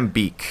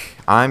Mozambique,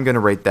 I'm going to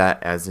rate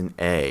that as an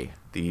A.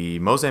 The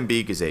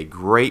Mozambique is a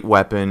great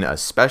weapon,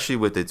 especially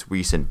with its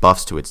recent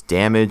buffs to its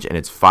damage and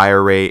its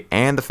fire rate,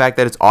 and the fact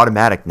that it's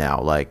automatic now.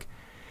 Like,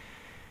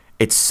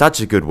 it's such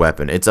a good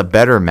weapon. It's a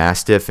better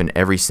Mastiff in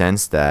every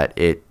sense that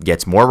it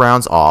gets more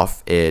rounds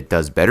off, it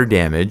does better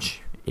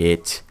damage,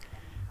 it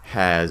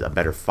has a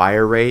better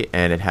fire rate,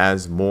 and it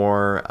has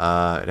more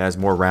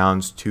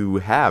rounds to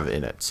have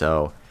in it.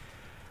 So,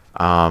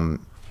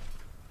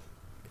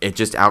 it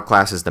just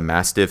outclasses the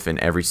Mastiff in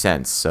every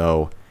sense.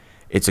 So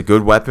it's a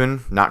good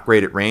weapon, not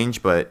great at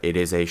range, but it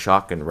is a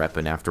shotgun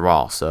weapon after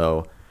all.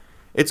 So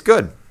it's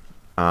good.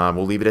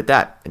 We'll leave it at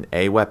that, an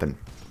A weapon.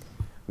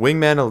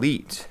 Wingman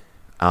Elite.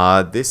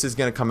 This is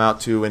going to come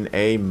out to an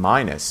A-.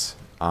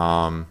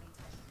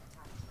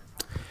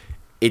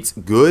 It's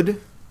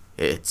good.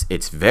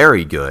 It's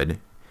very good.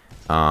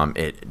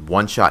 It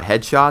one-shot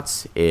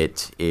headshots.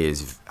 It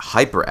is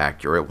hyper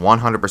accurate,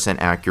 100%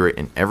 accurate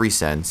in every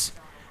sense.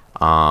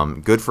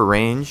 Good for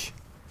range.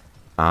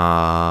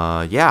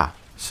 Yeah.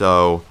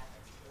 So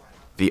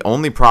the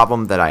only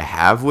problem that I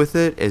have with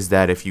it is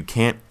that if you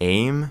can't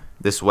aim,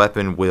 this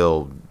weapon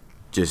will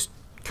just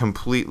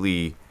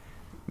completely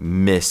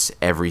miss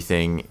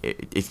everything.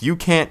 If you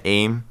can't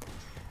aim,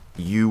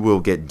 you will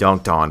get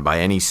dunked on by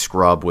any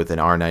scrub with an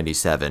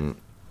R97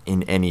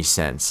 in any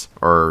sense,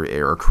 or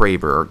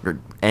Kraber, or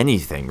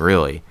anything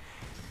really.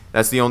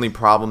 That's the only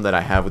problem that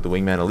I have with the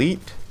Wingman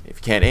Elite. If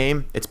you can't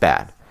aim, it's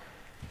bad.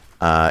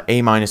 A-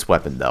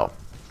 weapon though.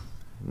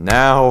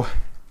 Now,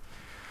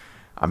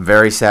 I'm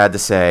very sad to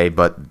say,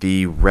 but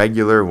the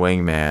regular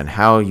Wingman,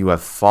 how you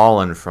have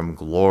fallen from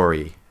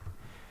glory.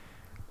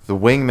 The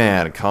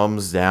Wingman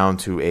comes down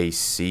to a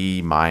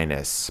C-,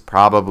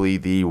 probably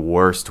the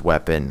worst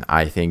weapon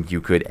I think you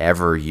could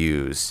ever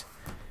use.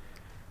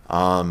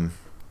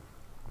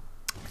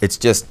 It's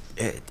just,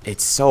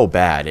 it's so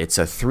bad. It's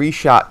a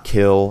 3-shot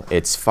kill.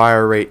 Its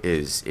fire rate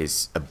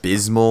is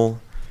abysmal.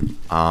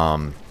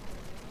 You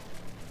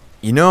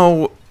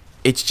know,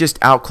 it's just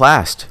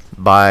outclassed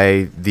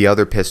by the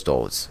other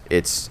pistols.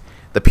 It's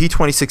the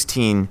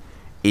P2016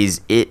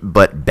 is it,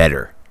 but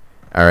better.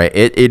 All right,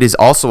 it is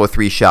also a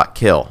 3-shot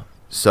kill.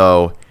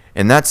 So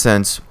in that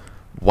sense,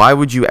 why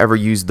would you ever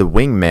use the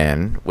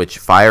Wingman, which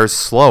fires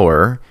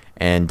slower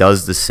and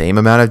does the same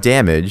amount of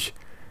damage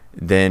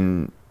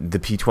than the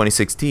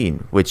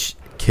P2016, which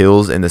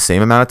kills in the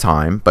same amount of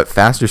time, but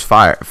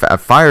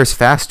fires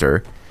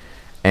faster,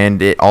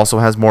 and it also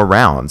has more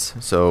rounds.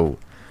 So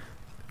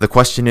the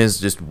question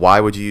is just, why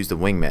would you use the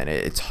Wingman?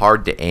 It's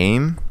hard to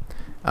aim.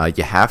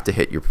 You have to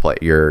hit you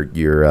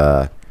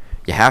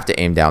have to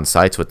aim down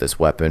sights with this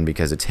weapon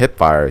because its hip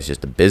fire is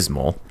just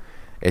abysmal.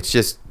 It's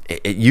just,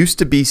 it used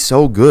to be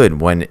so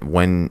good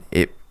when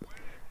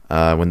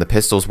the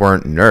pistols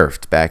weren't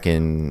nerfed back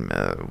in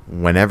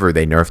whenever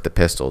they nerfed the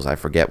pistols. I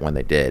forget when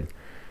they did.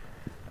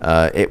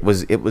 It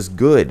was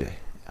good,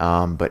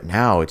 but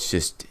now it's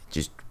just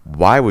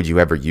why would you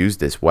ever use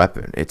this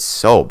weapon? It's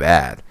so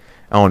bad.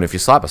 Oh, and if you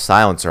slap a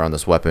silencer on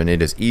this weapon,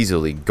 it is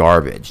easily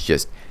garbage.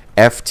 Just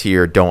F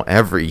tier. Don't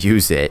ever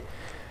use it.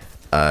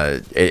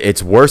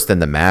 It's worse than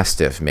the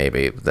Mastiff,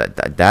 maybe.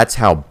 That's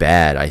how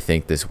bad I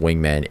think this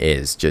Wingman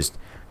is. Just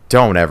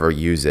don't ever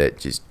use it.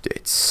 Just,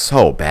 it's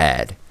so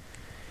bad.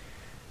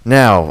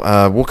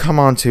 Now, we'll come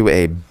on to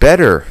a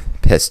better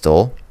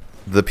pistol,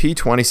 the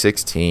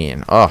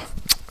P2016. Oh,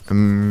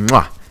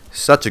 mwah,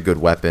 such a good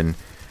weapon.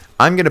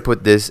 I'm going to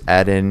put this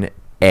at an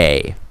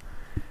A.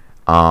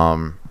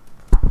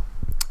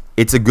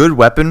 It's a good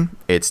weapon.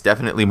 It's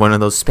definitely one of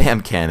those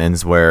spam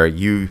cannons where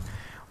you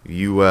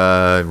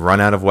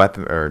run out of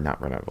weapon, or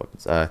not run out of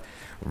weapons,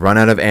 run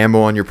out of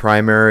ammo on your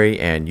primary,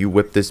 and you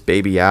whip this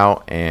baby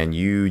out, and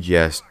you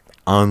just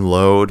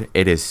unload.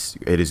 It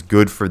is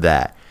good for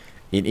that.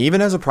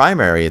 Even as a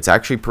primary, it's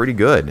actually pretty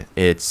good.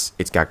 It's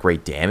got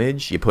great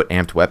damage. You put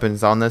amped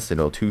weapons on this,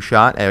 it'll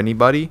 2-shot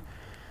anybody.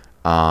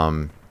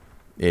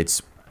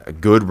 It's a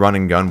good run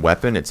and gun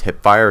weapon. Its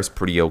hip fire is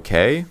pretty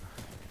okay.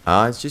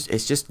 It's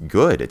just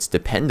good. It's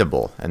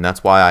dependable, and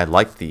that's why I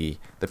like the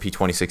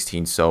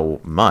P2016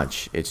 so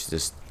much. It's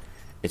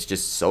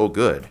just so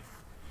good.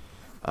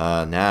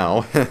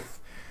 Now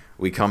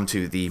we come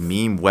to the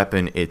meme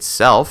weapon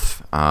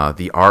itself,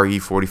 the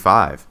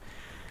RE45.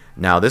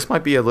 Now this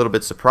might be a little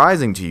bit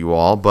surprising to you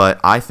all, but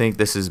I think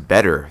this is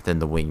better than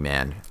the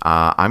Wingman.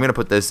 I'm gonna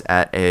put this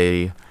at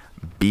a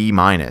B-.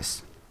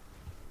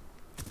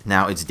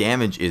 Now, its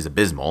damage is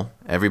abysmal.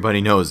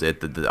 Everybody knows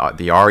it. The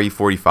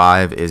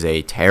RE45 is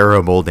a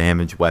terrible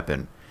damage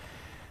weapon.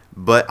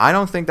 But I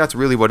don't think that's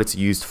really what it's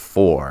used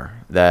for.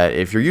 That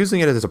if you're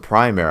using it as a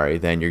primary,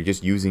 then you're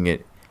just using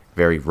it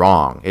very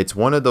wrong. It's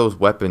one of those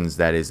weapons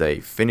that is a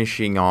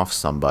finishing off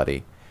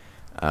somebody.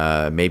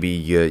 Maybe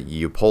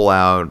you pull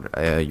out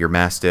your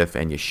Mastiff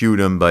and you shoot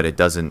him, but it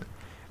doesn't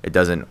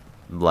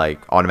like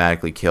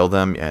automatically kill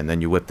them, and then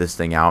you whip this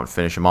thing out and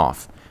finish them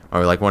off.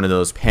 Or like one of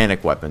those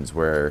panic weapons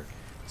where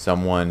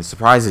someone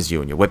surprises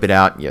you and you whip it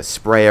out and you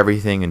spray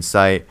everything in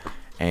sight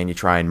and you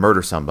try and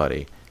murder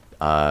somebody,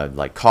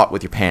 like caught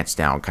with your pants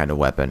down kind of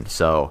weapon.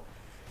 So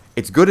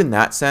it's good in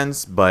that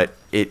sense, but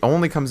it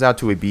only comes out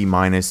to a B-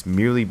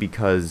 merely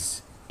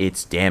because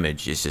its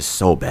damage is just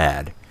so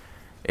bad.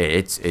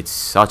 It's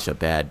such a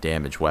bad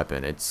damage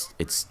weapon.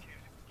 It's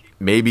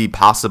maybe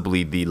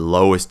possibly the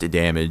lowest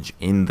damage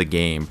in the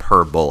game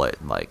per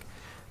bullet. Like,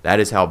 that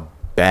is how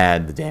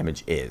bad the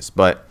damage is.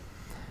 But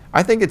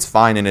I think it's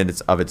fine in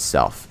it of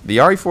itself. The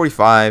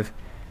RE45,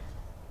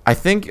 I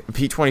think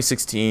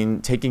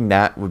P2016, taking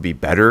that would be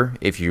better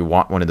if you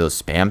want one of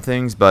those spam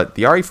things. But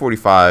the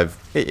RE45,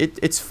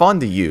 it's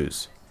fun to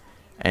use.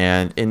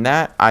 And in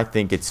that, I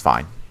think it's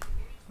fine.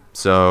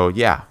 So,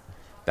 yeah,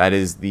 that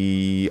is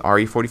the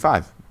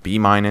RE45. B-.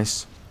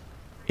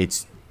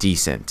 It's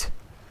decent.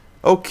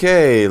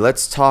 Okay,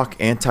 let's talk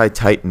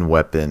anti-Titan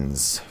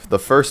weapons. The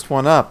first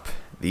one up,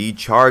 the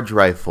charge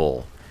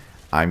rifle.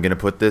 I'm going to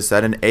put this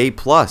at an A+.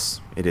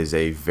 It is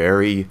a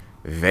very,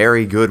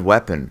 very good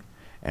weapon.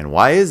 And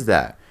why is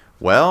that?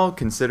 Well,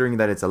 considering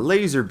that it's a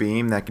laser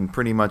beam that can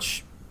pretty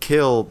much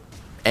kill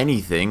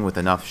anything with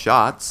enough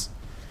shots,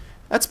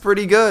 that's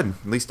pretty good,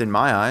 at least in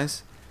my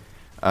eyes.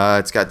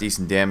 It's got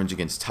decent damage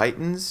against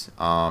Titans.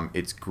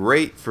 It's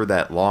great for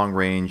that long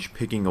range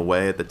picking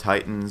away at the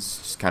Titans,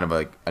 just kind of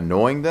like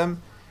annoying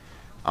them.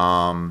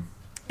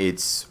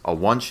 It's a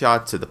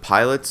one-shot to the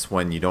pilots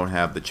when you don't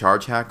have the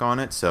charge hack on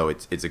it, so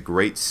it's a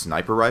great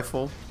sniper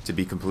rifle. To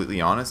be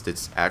completely honest,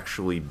 it's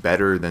actually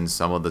better than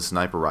some of the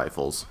sniper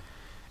rifles,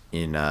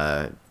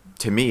 to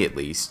me at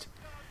least.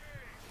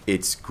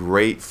 It's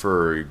great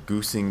for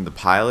goosing the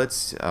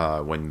pilots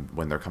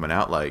when they're coming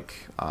out,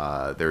 like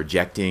they're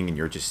ejecting and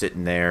you're just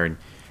sitting there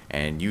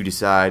and you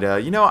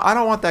decide, you know, I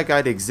don't want that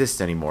guy to exist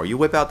anymore. You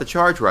whip out the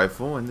charge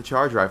rifle and the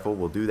charge rifle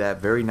will do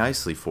that very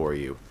nicely for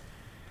you.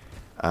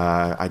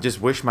 I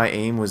just wish my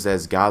aim was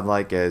as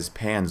godlike as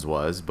Pan's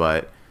was,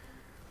 but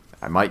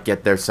I might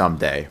get there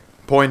someday.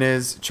 Point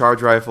is,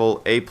 charge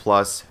rifle, A+,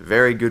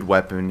 very good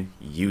weapon,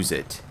 use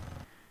it.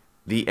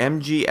 The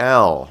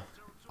MGL,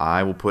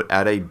 I will put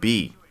at a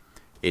B.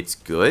 It's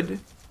good.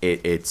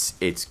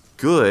 It's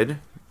good,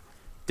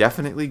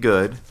 definitely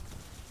good.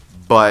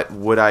 But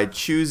would I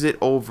choose it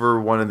over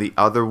one of the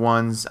other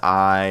ones?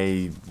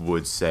 I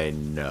would say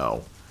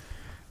no.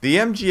 The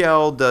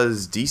MGL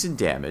does decent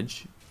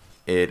damage.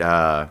 It's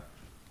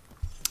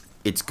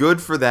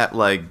good for that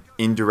like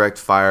indirect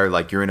fire,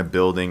 like you're in a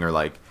building or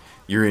like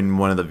you're in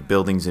one of the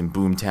buildings in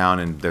Boomtown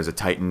and there's a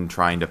Titan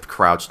trying to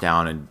crouch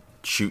down and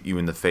shoot you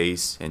in the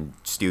face and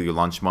steal your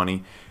lunch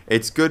money.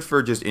 It's good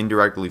for just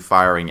indirectly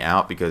firing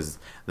out because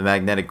the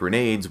magnetic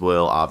grenades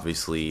will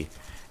obviously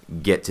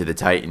get to the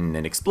Titan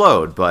and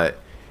explode, but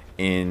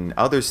in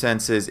other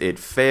senses it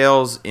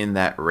fails in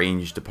that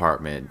range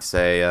department.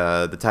 Say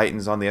the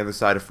Titan's on the other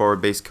side of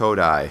forward base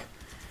Kodai.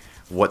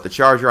 What the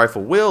charge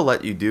rifle will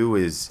let you do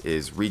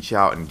is reach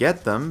out and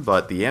get them,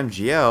 but the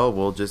MGL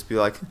will just be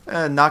like,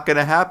 not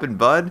gonna happen,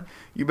 bud.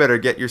 You better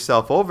get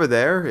yourself over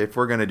there if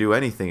we're gonna do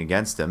anything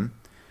against him.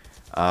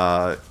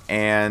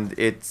 And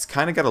it's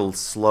kind of got a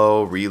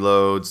slow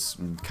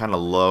reloads, kind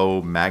of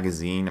low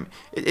magazine. I mean,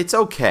 it's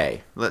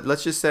okay.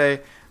 Let's just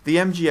say the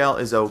MGL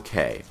is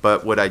okay,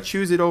 but would I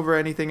choose it over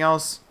anything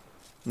else?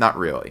 Not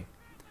really.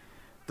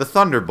 The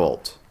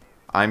Thunderbolt,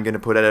 I'm gonna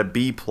put at a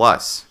B+.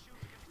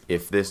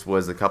 If this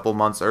was a couple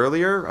months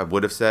earlier, I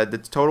would have said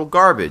it's total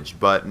garbage.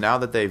 But now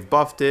that they've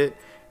buffed it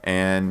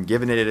and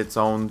given it its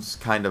own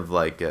kind of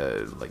like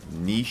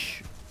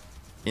niche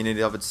in and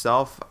of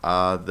itself,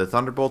 the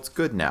Thunderbolt's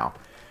good now.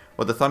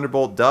 What the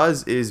Thunderbolt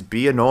does is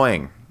be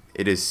annoying.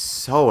 It is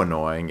so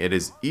annoying. It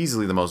is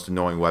easily the most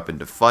annoying weapon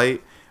to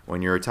fight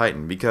when you're a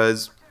Titan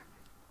because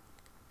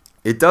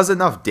it does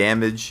enough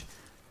damage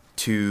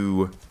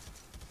to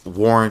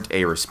warrant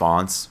a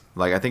response.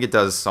 Like I think it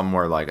does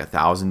somewhere like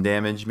 1,000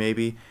 damage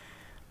maybe.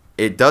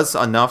 It does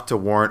enough to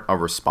warrant a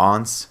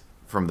response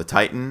from the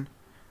Titan,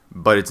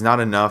 but it's not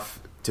enough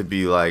to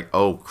be like,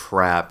 oh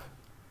crap,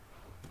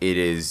 it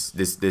is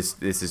this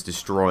is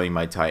destroying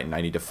my Titan. I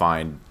need to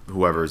find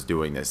whoever is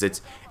doing this.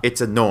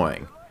 It's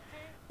annoying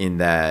in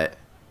that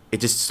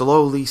it just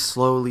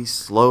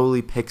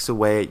slowly picks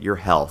away at your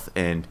health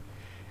and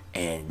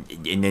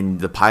then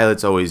the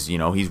pilot's always, you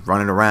know, he's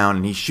running around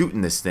and he's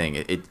shooting this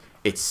thing.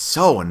 It's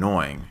so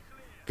annoying.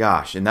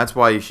 Gosh, and that's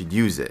why you should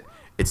use it.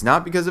 It's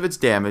not because of its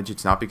damage.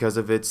 It's not because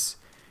of its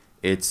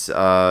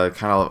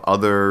kind of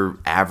other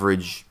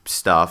average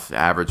stuff,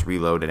 average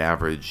reload and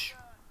average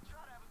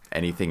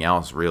anything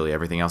else, really.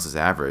 Everything else is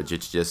average.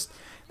 It's just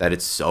that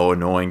it's so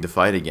annoying to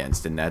fight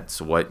against, and that's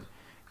what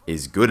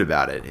is good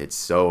about it. It's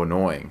so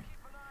annoying.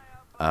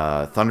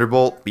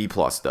 Thunderbolt, B+,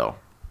 though.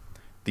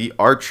 The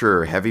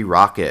Archer Heavy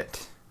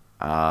Rocket.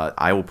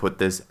 I will put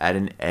this at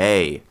an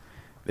A.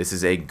 This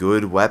is a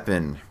good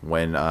weapon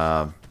when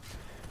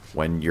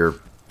your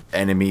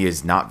enemy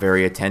is not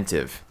very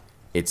attentive.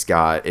 It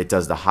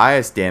does the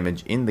highest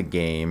damage in the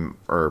game,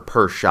 or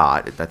per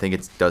shot. I think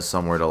it does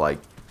somewhere to like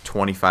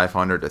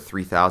 2,500 to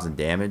 3,000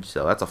 damage.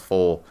 So that's a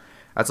full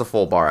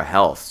bar of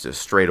health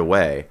just straight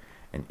away.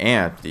 And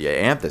amp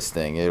this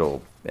thing,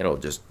 it'll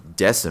just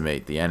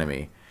decimate the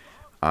enemy.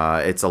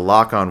 It's a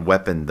lock-on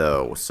weapon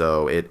though,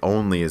 so it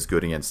only is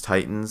good against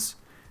Titans.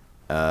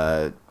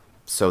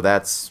 So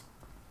that's,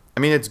 I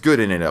mean, it's good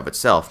in and of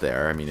itself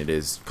there. I mean, it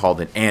is called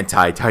an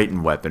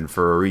anti-Titan weapon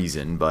for a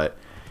reason, but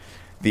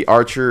the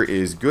Archer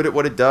is good at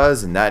what it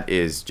does, and that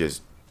is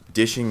just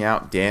dishing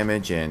out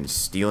damage and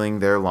stealing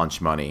their lunch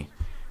money,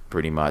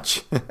 pretty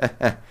much.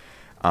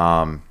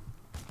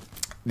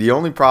 The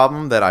only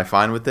problem that I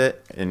find with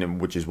it,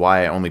 and which is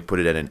why I only put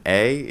it at an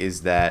A,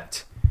 is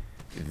that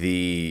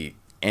the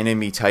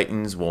enemy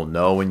Titans will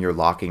know when you're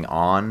locking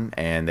on,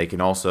 and they can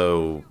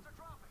also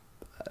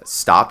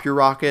stop your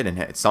rocket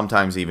and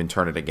sometimes even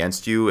turn it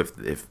against you if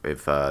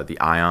the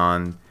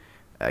Ion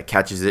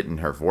catches it in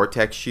her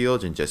vortex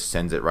shield and just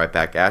sends it right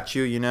back at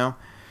you, you know,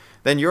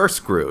 then you're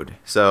screwed.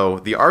 So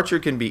the Archer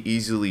can be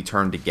easily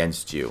turned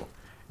against you,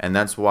 and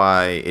that's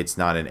why it's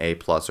not an A+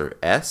 or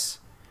S.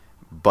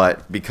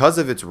 But because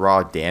of its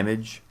raw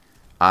damage,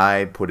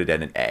 I put it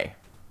at an A.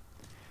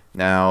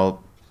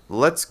 Now,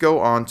 let's go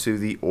on to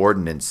the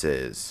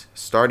Ordinances.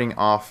 Starting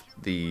off,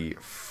 the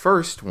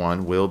first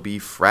one will be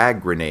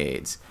Frag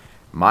Grenades.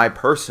 My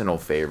personal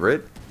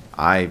favorite.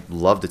 I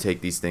love to take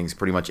these things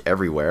pretty much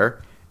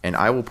everywhere, and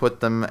I will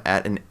put them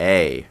at an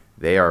A.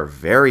 They are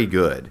very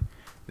good.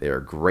 They are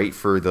great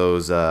for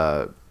those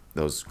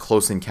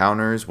close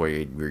encounters where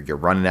you're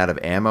running out of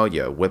ammo.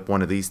 You whip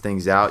one of these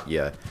things out,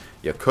 you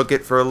cook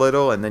it for a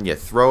little, and then you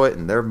throw it,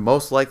 and they're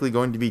most likely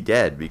going to be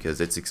dead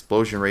because its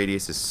explosion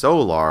radius is so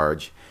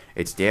large,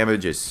 its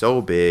damage is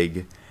so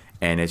big,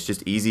 and it's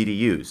just easy to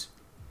use.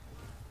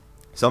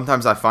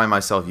 Sometimes I find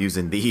myself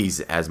using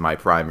these as my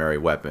primary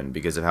weapon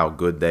because of how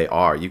good they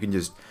are. You can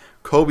just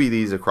Kobe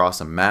these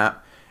across a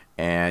map,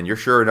 and you're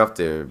sure enough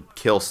to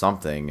kill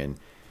something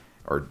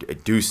or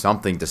do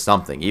something to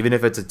something. Even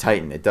if it's a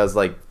Titan, it does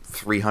like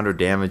 300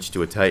 damage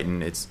to a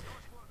Titan. It's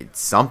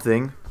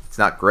something. It's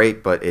not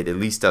great, but it at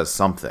least does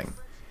something.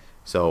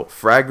 So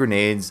Frag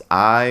Grenades,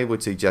 I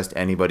would suggest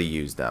anybody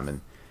use them,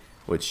 and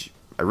which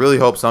I really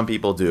hope some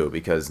people do,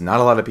 because not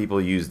a lot of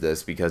people use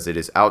this because it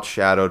is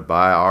outshadowed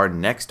by our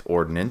next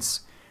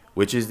ordinance,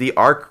 which is the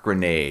Arc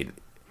Grenade,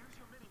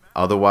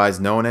 otherwise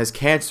known as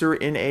Cancer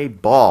in a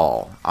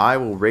Ball. I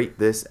will rate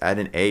this at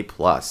an A+.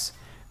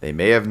 They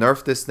may have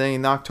nerfed this thing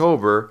in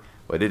October,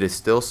 but it is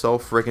still so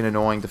freaking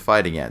annoying to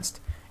fight against.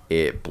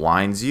 It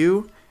blinds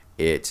you,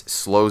 it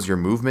slows your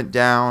movement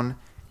down,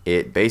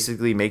 it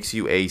basically makes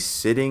you a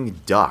sitting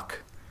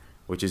duck,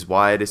 which is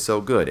why it is so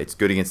good. It's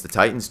good against the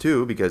Titans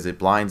too, because it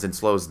blinds and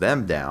slows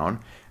them down.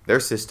 Their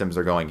systems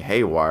are going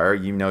haywire.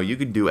 You know, you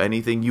can do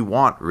anything you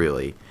want,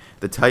 really.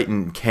 The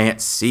Titan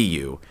can't see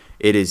you.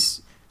 It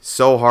is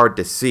so hard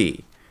to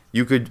see.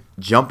 You could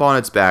jump on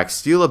its back,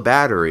 steal a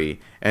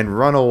battery, and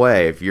run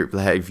away. If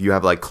you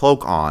have like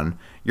Cloak on,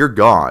 you're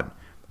gone.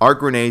 Arc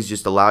Grenades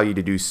just allow you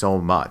to do so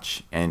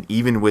much, and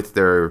even with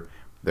their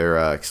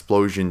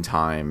explosion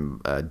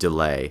time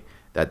delay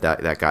that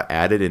got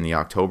added in the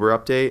October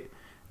update,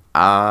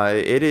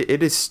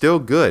 it is still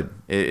good.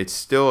 It's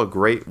still a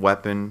great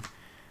weapon.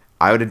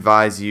 I would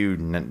advise you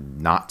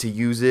not to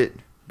use it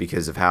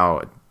because of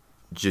how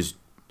just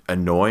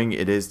annoying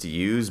it is to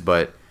use,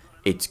 but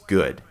it's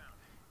good,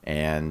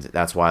 and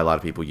that's why a lot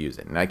of people use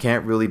it, and I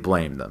can't really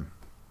blame them.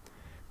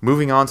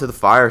 Moving on to the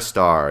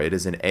Firestar, it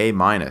is an A-.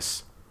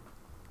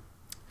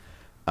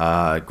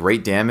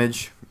 Great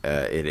damage.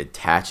 It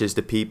attaches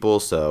to people,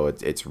 so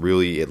it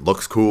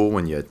looks cool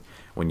when you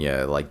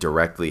like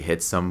directly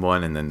hit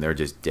someone and then they're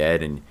just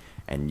dead,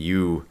 and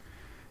you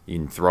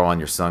can throw on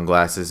your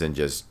sunglasses and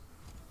just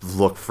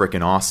look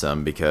freaking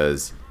awesome,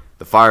 because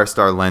the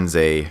Firestar lends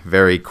a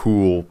very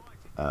cool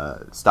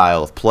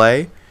style of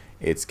play.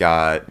 It's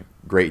got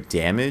great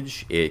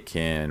damage. It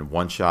can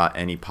one-shot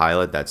any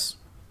pilot that's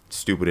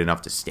stupid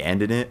enough to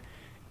stand in it.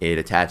 It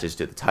attaches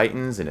to the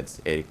Titans, and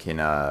it can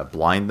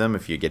blind them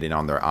if you get in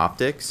on their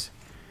optics.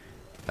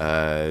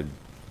 Yeah,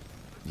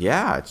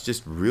 it's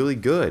just really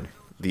good.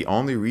 The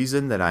only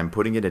reason that I'm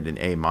putting it at an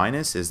A-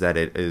 is that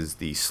it is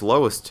the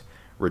slowest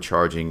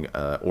recharging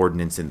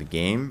ordnance in the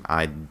game.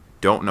 I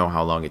don't know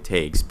how long it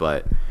takes,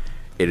 but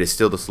it is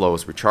still the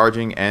slowest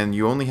recharging, and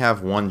you only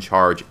have one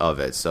charge of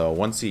it. So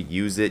once you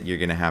use it, you're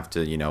going to have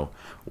to,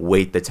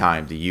 wait the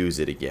time to use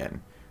it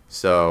again.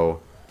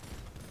 So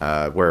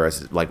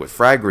whereas like with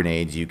Frag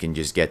Grenades, you can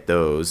just get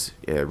those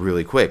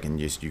really quick, and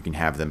you can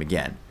have them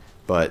again.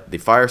 But the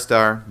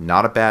Firestar,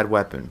 not a bad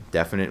weapon.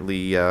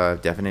 Definitely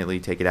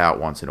take it out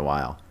once in a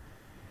while.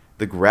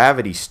 The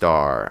Gravity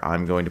Star,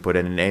 I'm going to put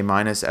it in an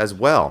A- as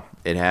well.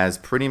 It has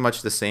pretty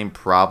much the same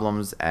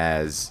problems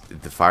as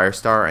the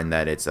Firestar in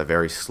that it's a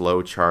very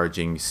slow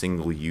charging,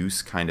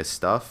 single-use kind of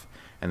stuff,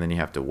 and then you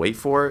have to wait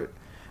for it.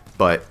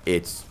 But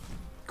it's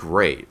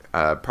great.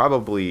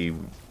 Probably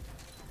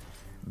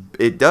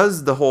it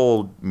does the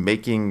whole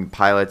making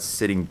pilots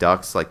sitting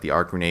ducks like the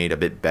Arc Grenade a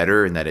bit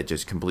better in that it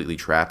just completely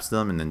traps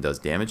them and then does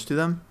damage to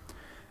them.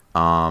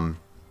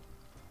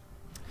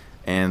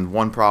 And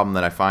one problem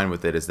that I find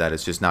with it is that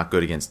it's just not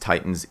good against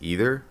Titans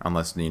either,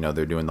 unless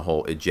they're doing the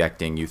whole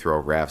ejecting. You throw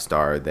a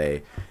Gravstar,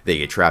 they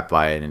get trapped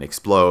by it and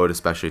explode,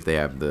 especially if they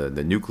have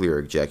the nuclear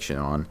ejection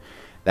on.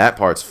 That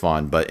part's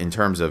fun, but in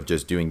terms of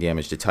just doing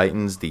damage to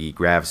Titans, the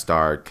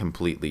Gravstar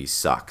completely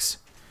sucks.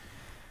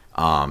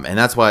 And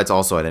that's why it's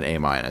also at an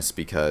A-,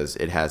 because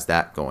it has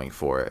that going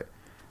for it.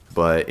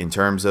 But in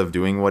terms of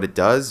doing what it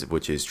does,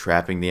 which is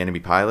trapping the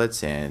enemy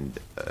pilots and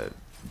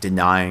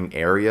denying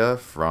area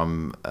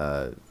from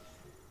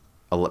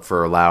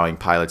for allowing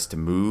pilots to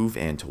move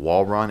and to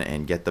wall run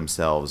and get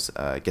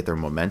their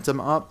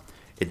momentum up,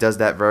 it does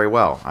that very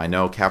well. I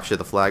know Capture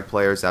the Flag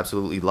players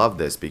absolutely love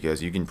this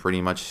because you can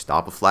pretty much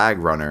stop a flag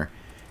runner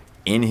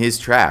in his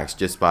tracks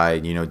just by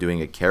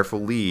doing a careful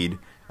lead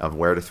of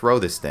where to throw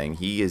this thing.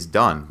 He is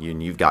done.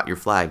 You've got your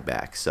flag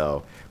back.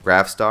 So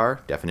Gravstar,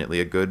 definitely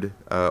a good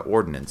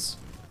ordnance.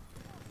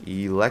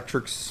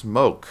 Electric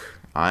Smoke,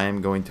 I'm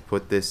going to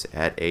put this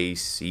at a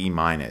C-,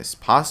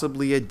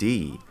 possibly a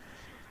D.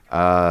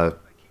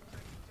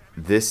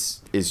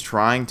 This is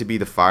trying to be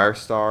the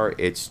Firestar.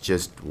 It's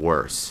just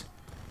worse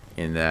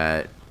in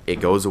that it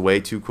goes away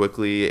too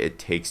quickly. It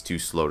takes too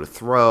slow to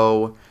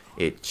throw.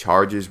 It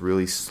charges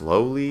really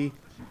slowly.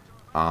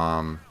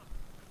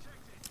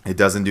 It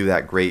doesn't do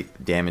that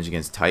great damage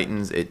against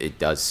Titans. It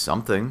does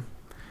something,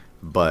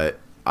 but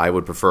I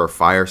would prefer a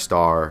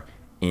Firestar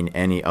in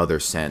any other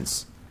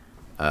sense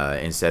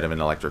instead of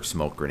an electric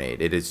smoke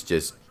grenade.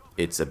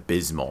 It's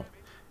abysmal.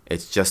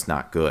 It's just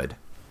not good.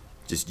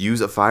 Just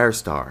use a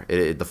Firestar.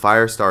 The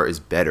Firestar is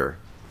better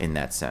in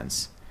that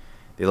sense.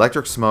 The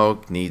electric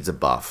smoke needs a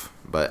buff,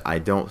 but I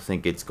don't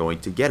think it's going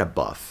to get a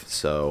buff.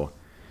 So,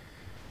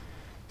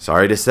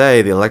 sorry to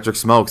say, the electric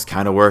smoke's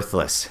kind of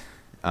worthless.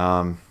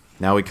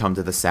 Now we come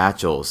to the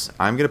Satchels.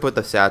 I'm going to put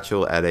the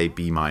Satchel at a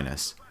B-.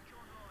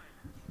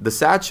 The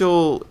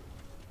Satchel,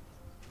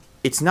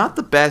 it's not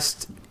the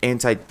best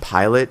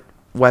anti-pilot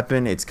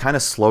weapon. It's kind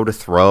of slow to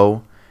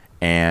throw,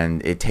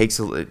 and it takes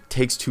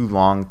too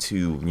long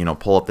to, you know,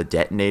 pull up the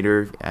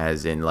detonator,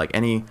 as in like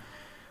any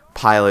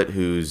pilot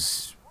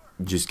who's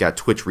just got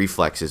twitch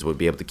reflexes would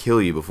be able to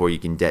kill you before you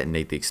can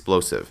detonate the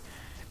explosive.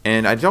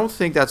 And I don't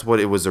think that's what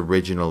it was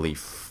originally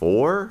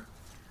for.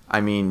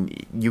 I mean,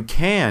 you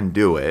can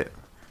do it.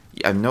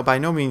 No, by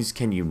no means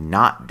can you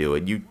not do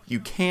it. You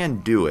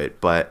can do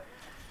it, but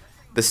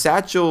the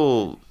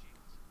Satchel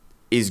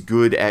is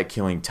good at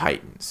killing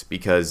Titans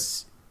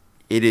because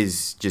it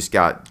is just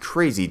got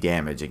crazy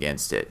damage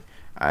against it.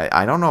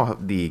 I don't know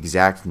the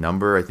exact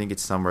number. I think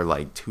it's somewhere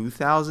like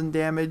 2,000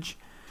 damage.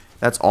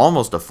 That's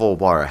almost a full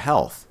bar of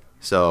health.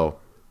 So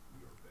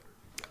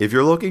if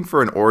you're looking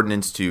for an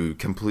ordinance to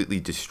completely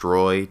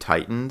destroy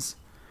Titans,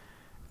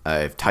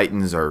 if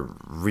Titans are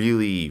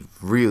really,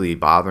 really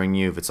bothering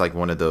you, if it's like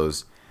one of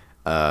those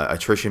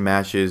attrition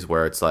matches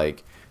where it's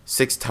like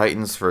 6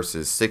 Titans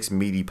versus 6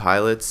 meaty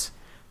pilots,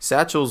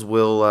 Satchels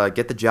will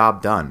get the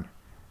job done.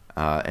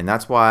 And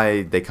that's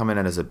why they come in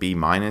as a B-,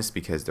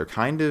 because they're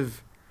kind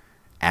of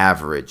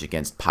average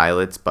against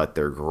pilots, but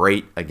they're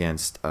great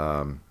against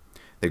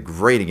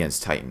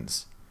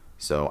Titans.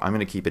 So I'm going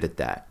to keep it at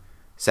that.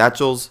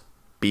 Satchels,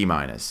 B-.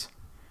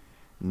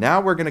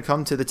 Now we're going to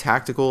come to the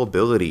tactical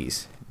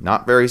abilities.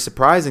 Not very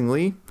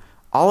surprisingly,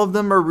 all of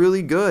them are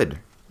really good,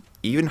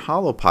 even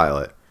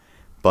Holopilot.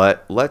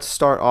 But let's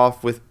start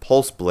off with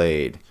Pulse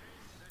Blade.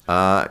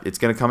 It's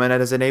going to come in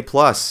as an A+.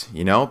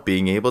 You know,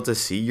 being able to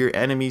see your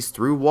enemies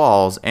through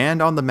walls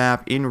and on the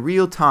map in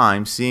real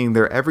time, seeing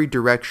their every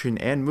direction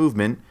and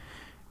movement,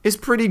 is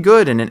pretty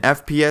good in an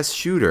FPS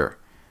shooter.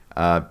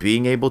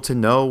 Being able to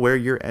know where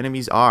your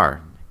enemies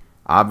are,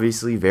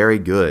 obviously very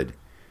good.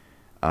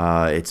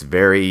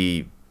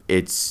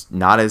 It's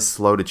not as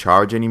slow to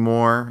charge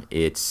anymore.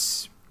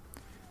 It's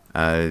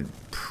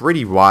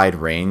pretty wide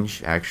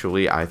range,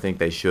 actually. I think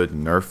they should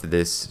nerf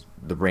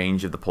the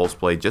range of the Pulse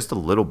Blade just a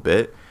little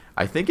bit.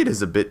 I think it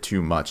is a bit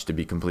too much, to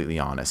be completely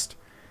honest.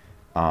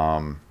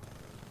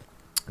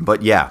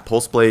 But yeah,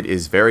 Pulse Blade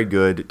is very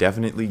good.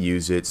 Definitely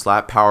use it.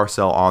 Slap Power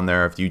Cell on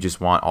there if you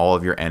just want all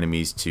of your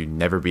enemies to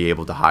never be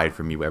able to hide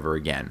from you ever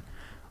again.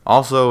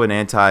 Also an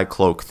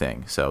anti-cloak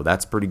thing, so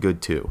that's pretty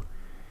good too.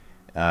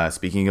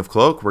 Speaking of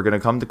Cloak, we're going to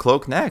come to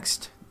Cloak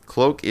next.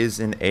 Cloak is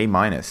an A-.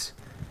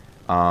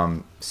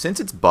 Since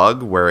its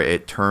bug where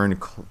it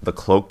turned the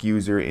Cloak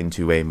user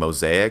into a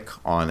mosaic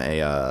on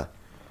a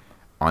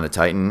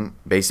Titan,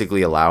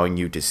 basically allowing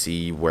you to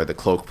see where the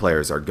Cloak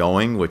players are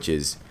going, which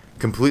is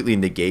completely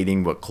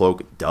negating what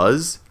Cloak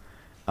does.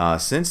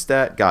 Since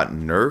that got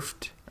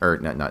nerfed, or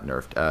not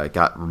nerfed,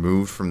 got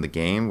removed from the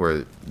game where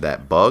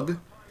that bug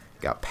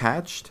got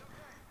patched,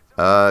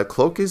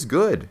 Cloak is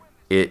good.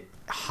 It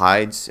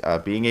hides,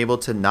 being able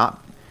to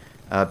not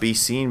be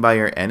seen by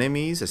your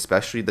enemies,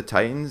 especially the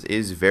Titans,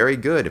 is very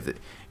good.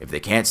 If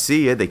they can't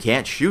see you, they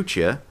can't shoot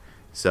you.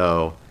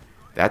 So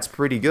that's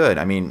pretty good.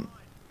 I mean,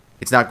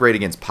 it's not great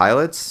against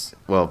pilots.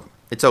 Well,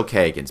 it's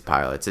okay against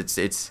pilots.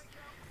 It's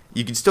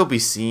you can still be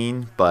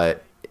seen,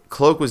 but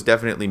Cloak was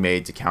definitely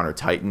made to counter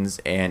Titans,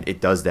 and it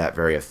does that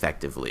very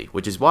effectively,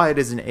 which is why it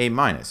is an A-,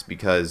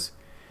 because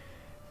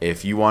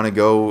if you want to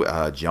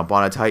go jump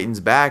on a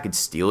Titan's back and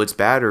steal its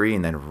battery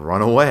and then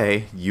run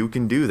away, you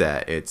can do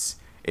that. It's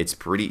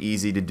pretty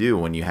easy to do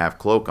when you have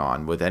Cloak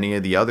on. With any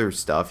of the other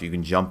stuff, you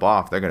can jump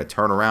off. They're going to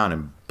turn around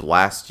and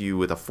blast you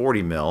with a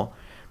 40 mil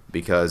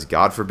because,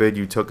 God forbid,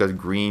 you took a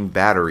green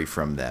battery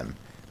from them.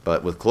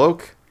 But with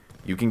Cloak,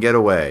 you can get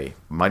away.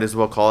 Might as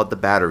well call it the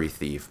battery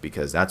thief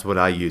because that's what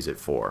I use it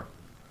for.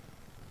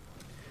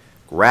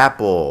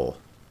 Grapple.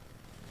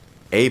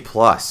 A+.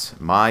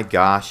 My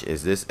gosh,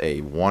 is this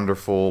a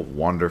wonderful,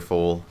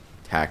 wonderful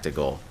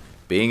tactical.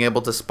 Being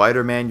able to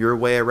Spider-Man your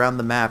way around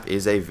the map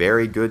is a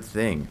very good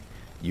thing.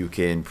 You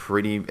can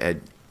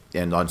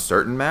and on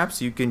certain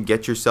maps, you can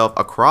get yourself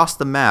across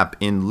the map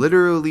in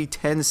literally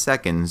 10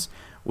 seconds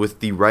with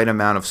the right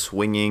amount of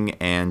swinging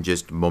and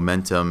just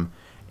momentum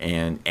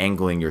and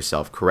angling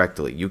yourself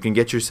correctly. You can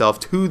get yourself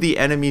to the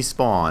enemy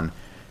spawn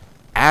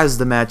as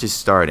the match is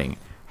starting.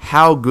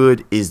 How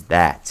good is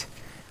that?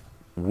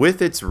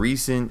 With its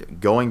recent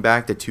going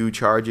back to 2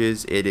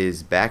 charges, it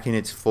is back in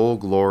its full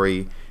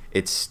glory.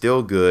 It's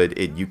still good.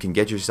 You can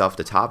get yourself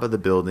to top of the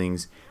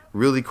buildings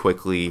really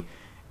quickly.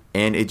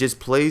 And it just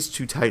plays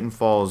to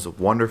Titanfall's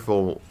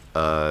wonderful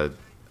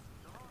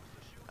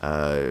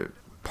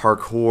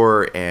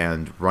parkour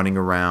and running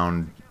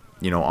around,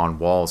 on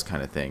walls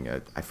kind of thing.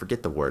 I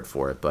forget the word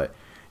for it, but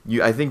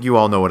I think you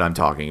all know what I'm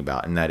talking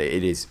about, and that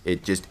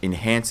it just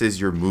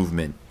enhances your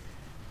movement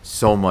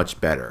so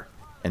much better.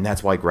 And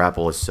that's why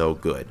Grapple is so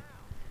good.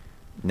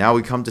 Now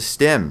we come to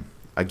Stim.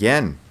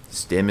 Again,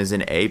 Stim is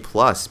an A+.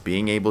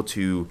 Being able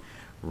to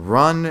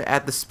run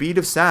at the speed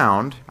of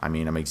sound. I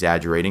mean, I'm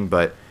exaggerating,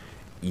 but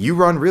you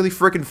run really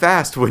freaking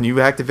fast when you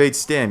activate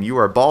Stim. You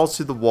are balls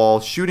to the wall,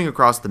 shooting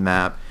across the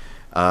map.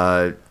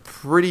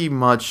 Pretty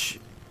much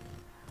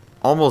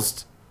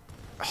almost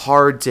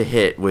hard to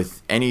hit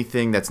with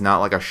anything that's not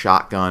like a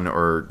shotgun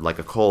or like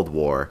a Cold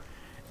War.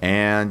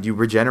 And you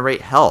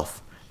regenerate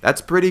health. That's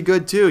pretty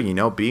good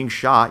too, being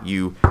shot,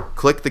 you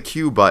click the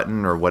Q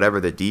button or whatever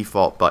the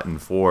default button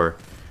for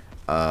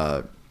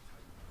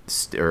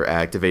or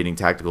activating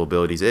tactical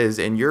abilities is,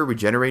 and you're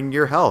regenerating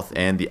your health,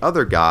 and the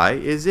other guy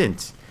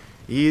isn't.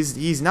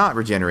 He's not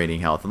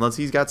regenerating health unless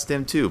he's got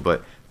Stim too,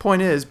 but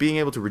point is, being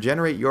able to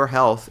regenerate your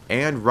health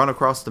and run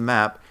across the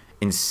map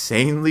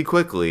insanely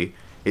quickly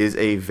is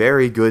a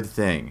very good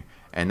thing,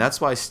 and that's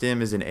why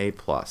Stim is an A+.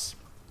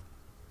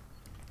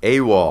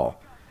 AWOL.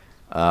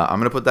 I'm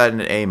going to put that in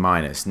an A-.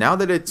 Now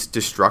that it's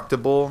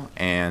destructible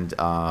and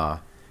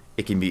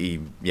it can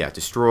be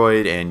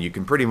destroyed and you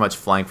can pretty much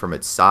flank from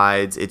its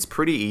sides, it's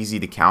pretty easy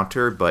to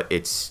counter, but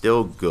it's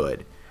still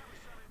good.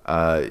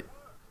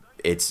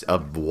 It's a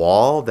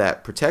wall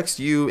that protects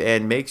you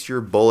and makes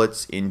your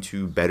bullets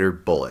into better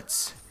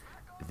bullets.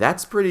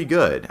 That's pretty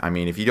good. I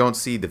mean, if you don't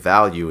see the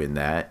value in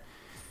that,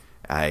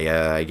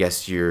 I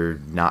guess you're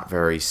not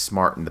very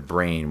smart in the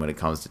brain when it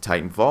comes to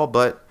Titanfall,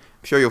 but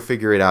I'm sure you'll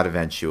figure it out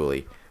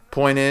eventually.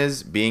 Point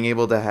is, being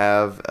able to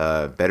have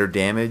better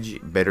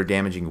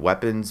damaging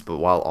weapons, but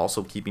while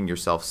also keeping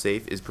yourself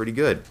safe is pretty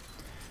good.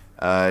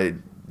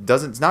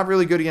 It's not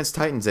really good against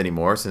Titans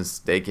anymore, since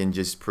they can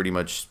just pretty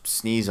much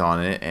sneeze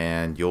on it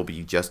and you'll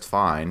be just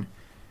fine.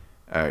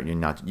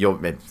 You'll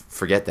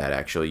forget that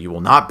actually. You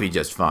will not be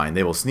just fine.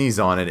 They will sneeze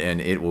on it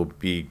and it will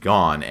be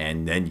gone,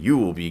 and then you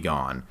will be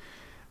gone.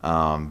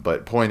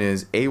 But point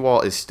is,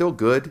 AWOL is still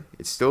good.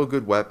 It's still a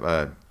good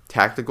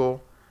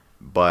tactical,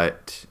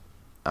 but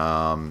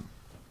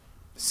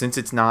since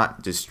it's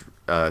not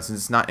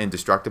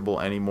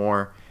indestructible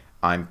anymore,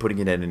 I'm putting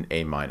it at an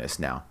A-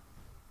 now.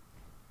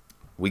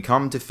 We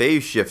come to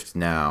phase shift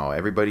now.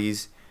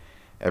 Everybody's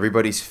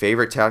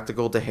favorite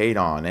tactical to hate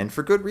on, and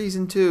for good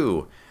reason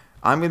too.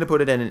 I'm going to put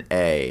it at an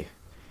A.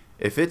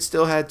 If it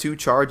still had 2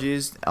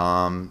 charges,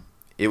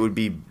 it would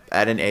be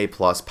at an A+,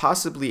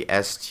 possibly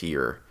S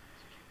tier.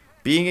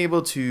 Being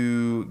able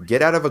to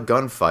get out of a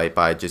gunfight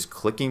by just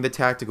clicking the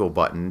tactical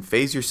button,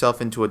 phase yourself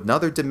into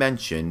another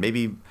dimension,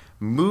 maybe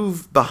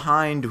move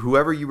behind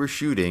whoever you were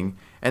shooting,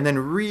 and then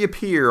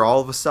reappear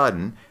all of a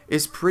sudden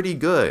is pretty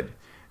good.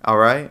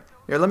 Alright?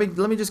 Here, let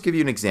me just give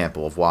you an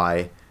example of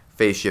why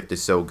phase shift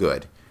is so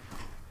good.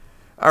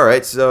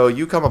 Alright, so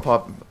you come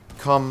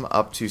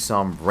up to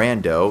some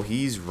rando,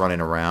 he's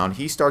running around,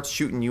 he starts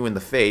shooting you in the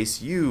face,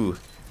 you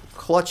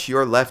clutch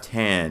your left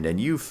hand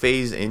and you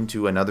phase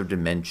into another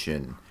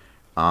dimension.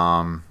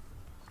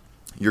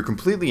 You're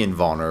completely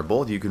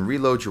invulnerable. You can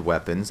reload your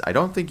weapons. I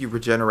don't think you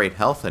regenerate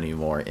health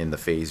anymore in the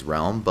phase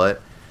realm,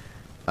 but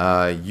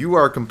you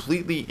are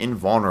completely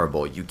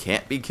invulnerable. You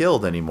can't be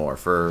killed anymore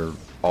for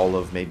all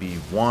of maybe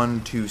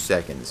 1-2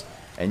 seconds,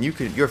 and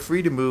you're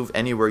free to move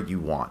anywhere you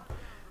want.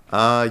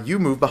 You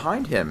move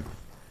behind him,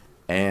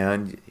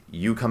 and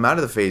you come out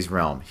of the phase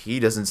realm. He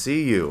doesn't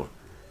see you.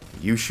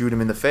 You shoot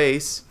him in the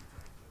face.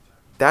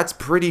 That's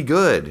pretty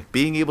good.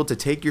 Being able to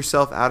take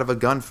yourself out of a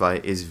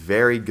gunfight is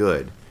very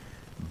good.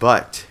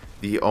 But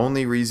the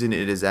only reason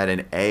it is at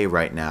an A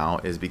right now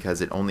is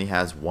because it only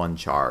has 1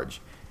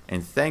 charge.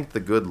 And thank the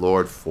good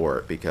Lord for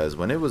it, because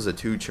when it was a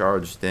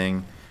 2-charge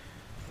thing,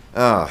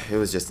 it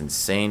was just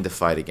insane to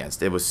fight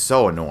against. It was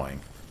so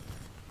annoying.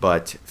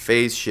 But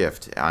phase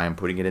shift, I am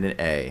putting it in an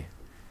A.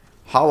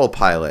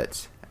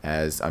 Holopilot,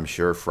 as I'm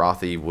sure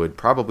Frothy would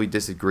probably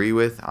disagree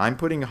with, I'm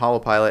putting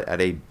Holopilot at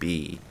a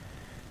B.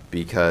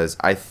 Because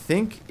I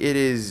think it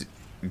is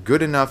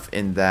good enough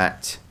in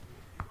that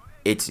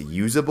it's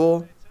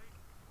usable,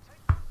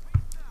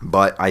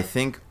 but I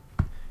think,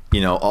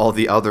 all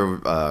the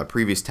other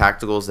previous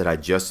tacticals that I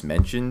just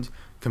mentioned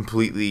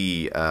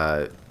completely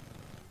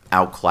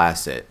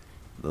outclass it.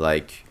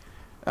 Like,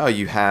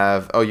 you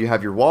have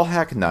your wall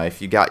hack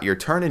knife, you got your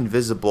turn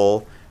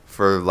invisible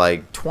for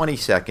like 20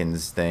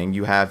 seconds thing,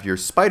 you have your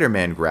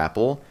Spider-Man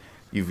grapple,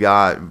 you've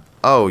got,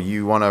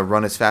 you want to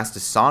run as fast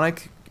as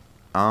Sonic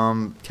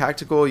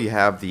tactical, you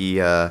have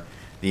the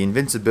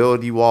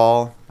invincibility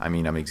wall. I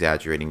mean, I'm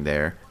exaggerating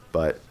there,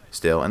 but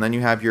still. And then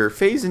you have your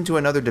phase into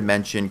another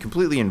dimension,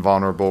 completely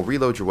invulnerable,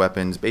 reload your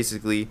weapons,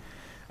 basically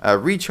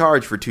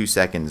recharge for 2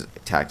 seconds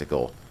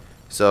tactical.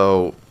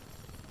 So,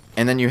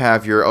 and then you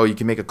have your, you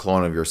can make a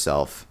clone of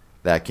yourself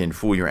that can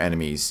fool your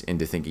enemies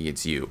into thinking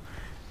it's you.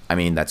 I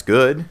mean, that's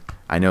good.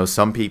 I know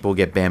some people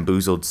get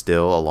bamboozled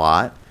still a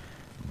lot,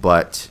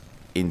 but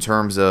in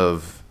terms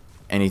of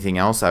anything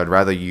else, I would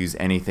rather use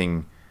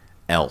anything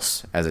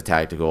else as a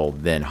tactical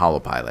than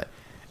Holopilot.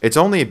 It's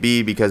only a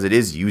B because it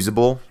is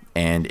usable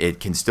and it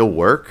can still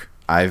work.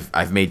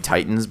 I've made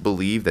Titans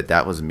believe that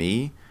that was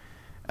me.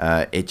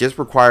 It just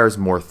requires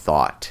more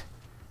thought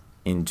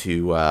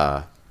into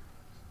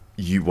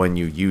when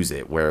you use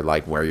it,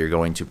 where you're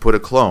going to put a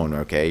clone.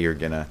 Okay, you're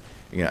gonna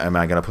am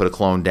I gonna put a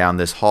clone down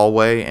this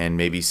hallway and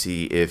maybe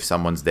see if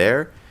someone's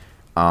there?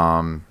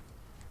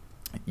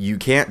 You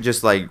can't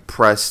just like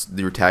press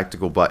your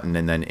tactical button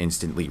and then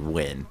instantly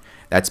win.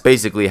 That's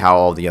basically how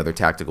all the other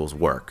tacticals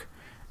work.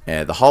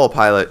 The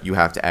Holopilot, you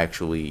have to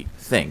actually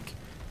think,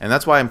 and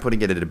that's why I'm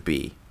putting it at a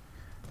B.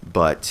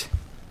 But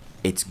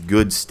it's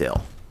good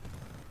still,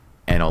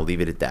 and I'll leave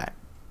it at that.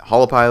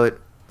 Holopilot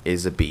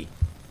is a B.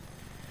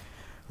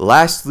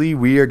 Lastly,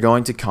 we are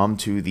going to come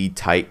to the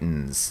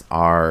Titans,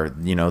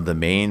 the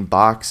main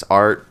box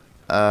art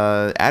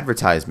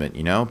advertisement,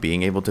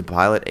 being able to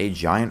pilot a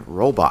giant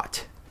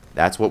robot.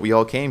 That's what we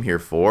all came here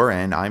for,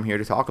 and I'm here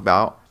to talk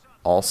about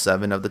all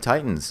 7 of the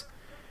Titans.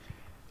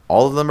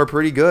 All of them are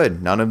pretty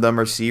good. None of them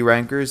are C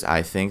rankers.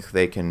 I think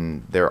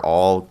they're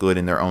all good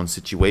in their own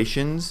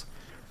situations.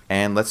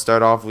 And let's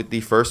start off with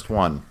the first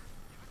one.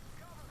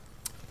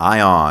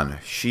 Ion.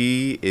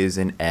 She is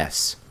an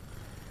S.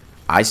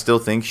 I still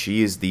think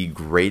she is the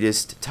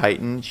greatest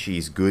Titan.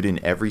 She's good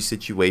in every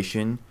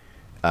situation.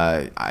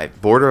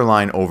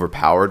 Borderline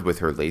overpowered with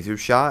her laser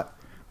shot.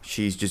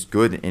 She's just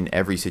good in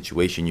every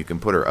situation you can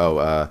put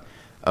her.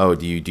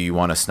 Do you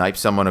want to snipe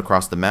someone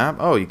across the map?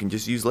 Oh, you can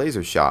just use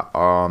laser shot.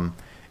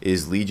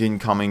 Is Legion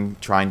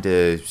trying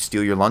to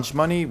steal your lunch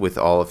money with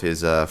all of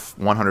his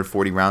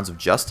 140 rounds of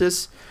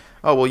justice?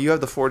 Oh, well, you have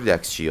the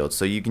Vortex shield,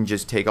 so you can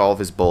just take all of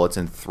his bullets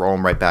and throw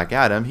them right back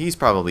at him. He's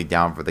probably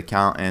down for the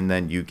count, and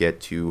then you get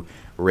to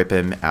rip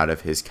him out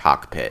of his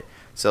cockpit.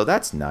 So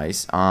that's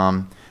nice.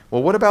 Well,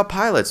 what about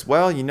pilots?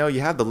 Well,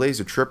 you have the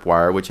laser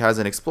tripwire, which has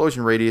an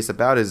explosion radius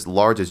about as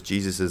large as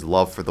Jesus'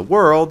 love for the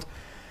world.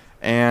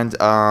 And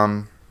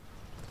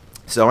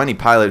so any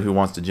pilot who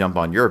wants to jump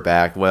on your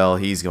back, well,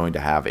 he's going to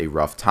have a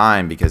rough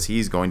time because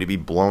he's going to be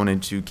blown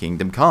into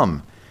Kingdom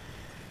Come.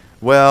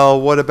 Well,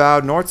 what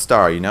about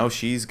Northstar?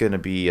 She's gonna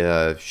be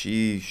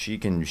she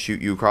can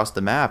shoot you across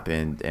the map,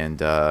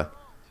 and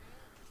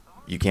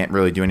you can't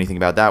really do anything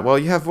about that. Well,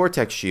 you have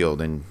Vortex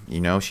Shield, and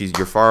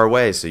you're far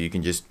away, so you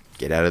can just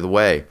get out of the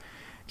way.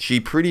 She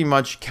pretty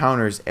much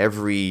counters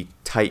every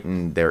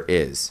Titan there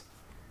is,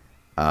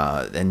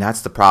 and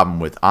that's the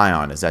problem with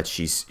Ion, is that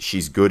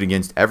she's good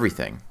against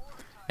everything,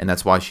 and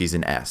that's why she's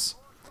an S.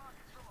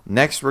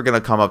 Next, we're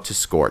gonna come up to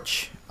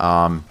Scorch.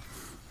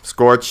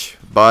 Scorch,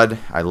 bud,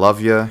 I love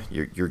you.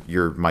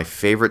 You're my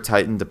favorite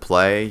Titan to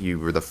play. You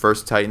were the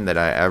first Titan that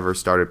I ever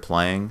started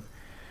playing.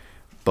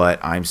 But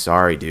I'm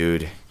sorry,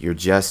 dude. You're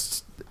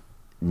just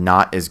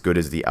not as good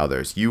as the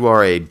others. You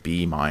are a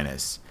B-.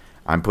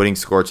 I'm putting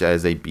Scorch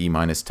as a B-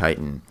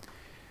 Titan.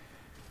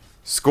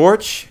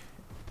 Scorch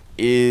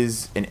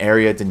is an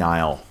area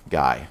denial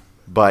guy.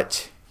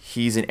 But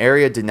he's an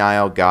area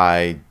denial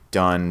guy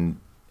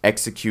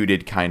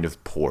executed kind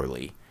of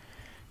poorly.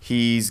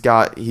 He's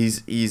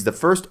the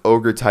first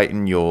Ogre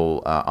Titan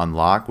you'll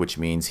unlock, which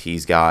means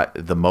he's got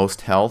the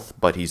most health,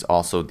 but he's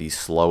also the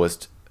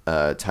slowest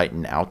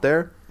Titan out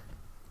there.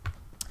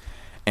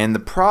 And the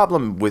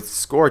problem with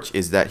Scorch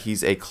is that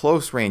he's a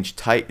close-range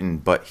Titan,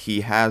 but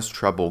he has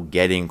trouble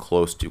getting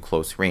close to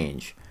close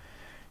range.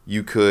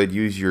 You could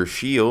use your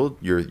shield,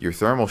 your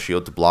thermal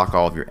shield, to block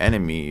all of your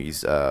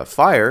enemies'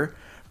 fire,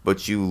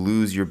 but you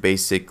lose your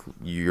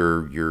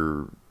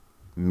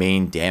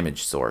main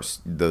damage source.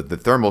 The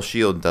thermal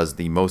shield does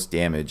the most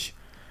damage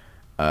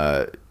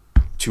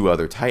to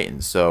other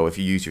Titans. So if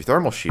you use your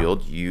thermal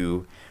shield,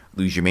 you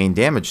lose your main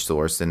damage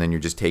source, and then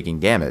you're just taking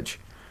damage.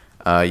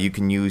 You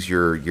can use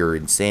your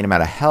insane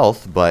amount of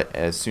health, but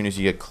as soon as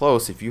you get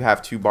close, if you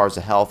have 2 bars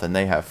of health and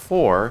they have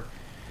 4,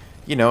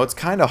 it's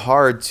kind of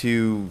hard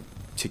to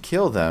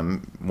kill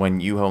them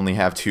when you only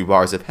have 2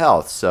 bars of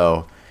health.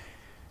 So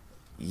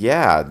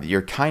yeah,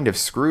 you're kind of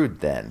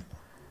screwed then.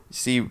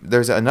 See,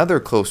 there's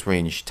another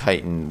close-range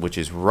Titan, which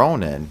is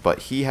Ronin, but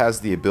he has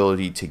the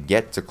ability to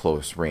get to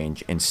close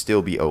range and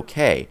still be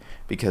okay,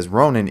 because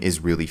Ronin is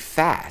really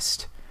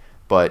fast.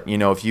 But,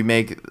 if you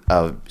make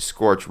a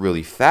Scorch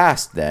really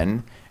fast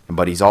then,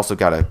 but he's also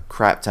got a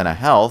crap ton of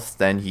health,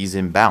 then he's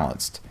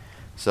imbalanced.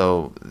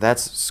 So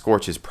that's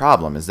Scorch's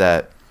problem, is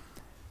that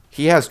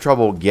he has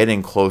trouble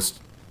getting close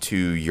to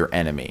your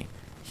enemy.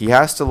 He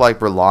has to,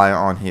 rely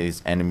on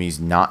his enemies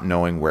not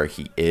knowing where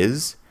he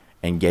is,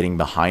 and getting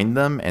behind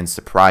them and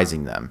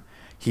surprising them.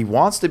 He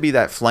wants to be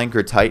that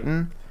flanker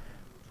Titan,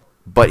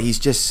 but he's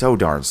just so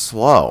darn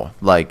slow.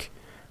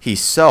 He's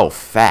so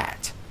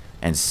fat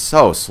and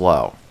so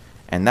slow,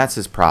 and that's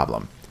his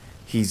problem.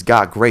 He's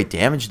got great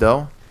damage,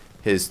 though.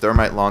 His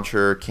thermite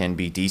launcher can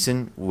be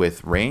decent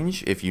with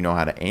range if you know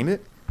how to aim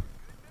it.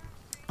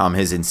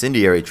 His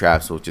incendiary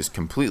traps will just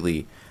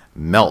completely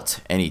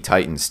melt any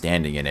Titan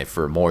standing in it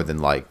for more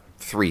than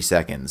 3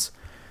 seconds.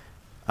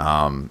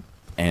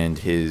 And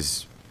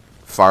his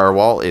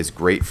Firewall is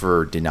great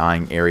for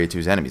denying Area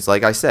 2's enemies.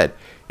 Like I said,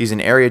 he's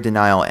an area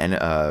denial and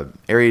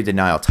area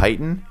denial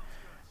Titan,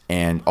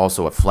 and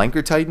also a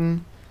flanker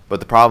Titan. But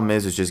the problem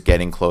is just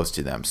getting close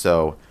to them.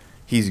 So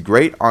he's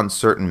great on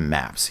certain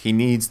maps. He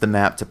needs the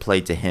map to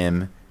play to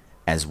him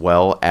as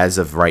well. As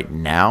of right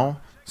now,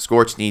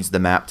 Scorch needs the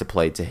map to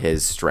play to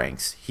his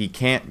strengths. He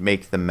can't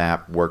make the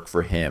map work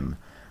for him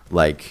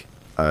like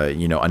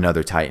you know,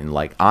 another Titan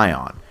like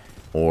Ion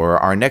or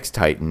our next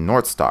Titan,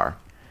 Northstar.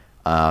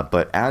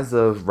 But as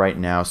of right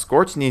now,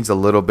 Scorch needs a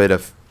little bit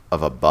of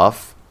a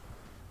buff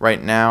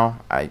right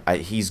now.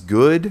 He's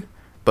good,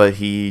 but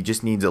he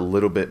just needs a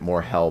little bit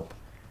more help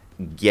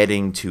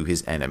getting to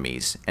his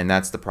enemies, and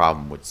that's the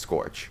problem with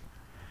Scorch.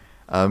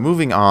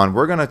 Moving on,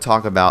 we're going to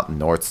talk about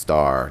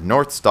Northstar.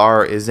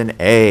 Northstar is an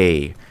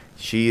A.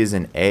 She is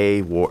an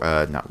A,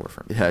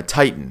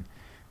 Titan.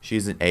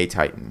 She's an A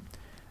Titan.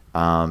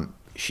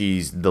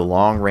 She's the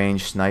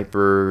long-range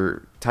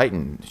sniper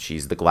Titan.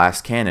 She's the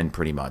glass cannon,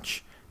 pretty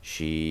much.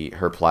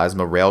 Her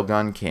plasma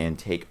railgun can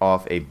take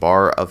off a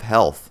bar of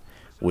health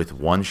with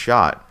one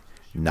shot,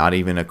 not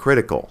even a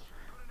critical.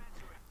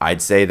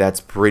 I'd say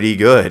that's pretty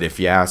good if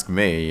you ask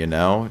me, you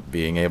know.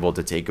 Being able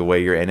to take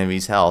away your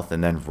enemy's health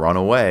and then run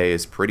away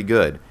is pretty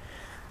good.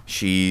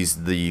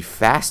 She's the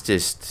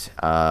fastest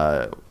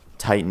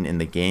Titan in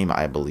the game,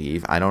 I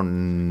believe. I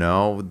don't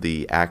know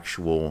the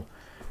actual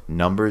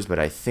numbers, but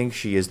I think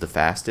she is the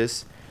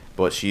fastest.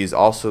 But she is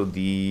also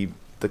the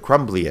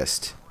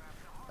crumbliest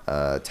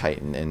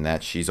Titan, in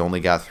that she's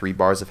only got 3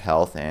 bars of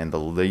health and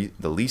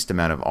the least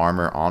amount of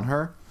armor on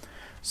her.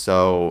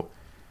 So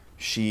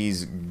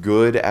she's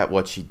good at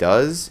what she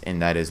does,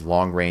 and that is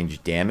long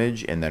range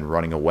damage and then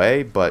running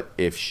away. But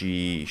if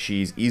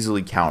she's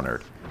easily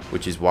countered,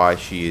 which is why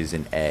she is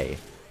an A,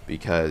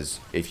 because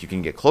if you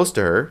can get close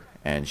to her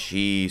and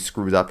she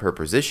screws up her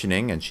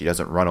positioning and she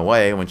doesn't run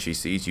away when she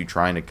sees you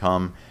trying to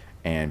come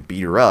and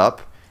beat her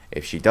up,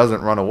 if she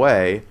doesn't run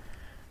away,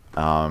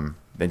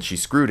 then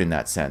she's screwed in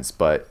that sense.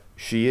 But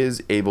she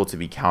is able to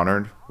be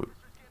countered,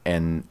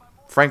 and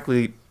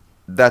frankly,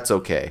 that's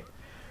okay.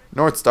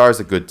 Northstar is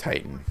a good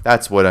Titan.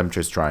 That's what I'm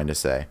just trying to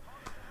say.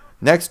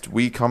 Next,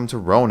 we come to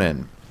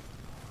Ronin.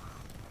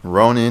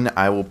 Ronin,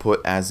 I will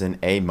put as an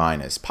A-,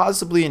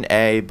 possibly an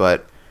A,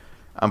 but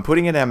I'm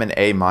putting it as an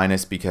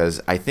A-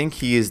 because I think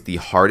he is the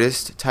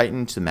hardest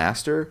Titan to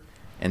master,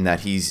 and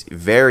that he's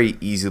very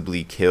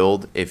easily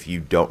killed if you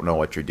don't know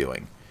what you're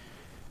doing.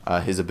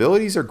 His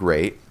abilities are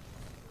great.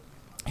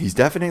 He's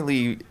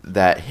definitely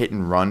that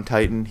hit-and-run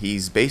Titan.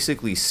 He's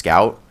basically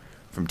Scout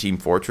from Team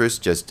Fortress,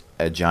 just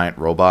a giant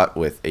robot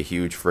with a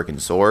huge frickin'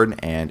 sword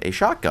and a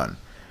shotgun.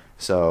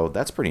 So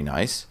that's pretty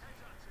nice.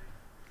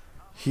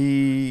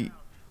 He's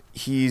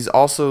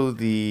also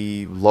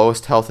the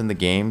lowest health in the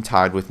game,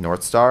 tied with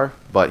Northstar,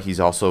 but he's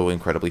also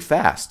incredibly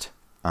fast.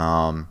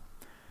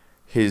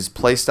 His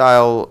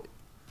playstyle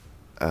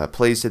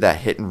plays to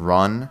that hit and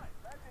run,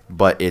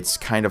 but it's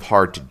kind of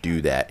hard to do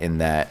that, in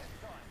that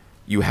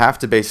you have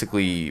to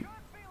basically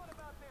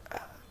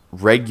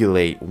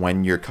regulate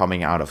when you're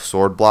coming out of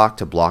sword block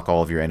to block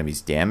all of your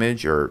enemy's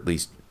damage, or at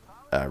least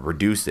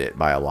reduce it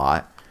by a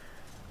lot.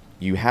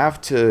 You have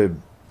to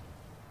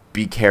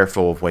be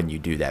careful of when you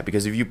do that,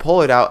 because if you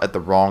pull it out at the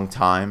wrong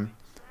time,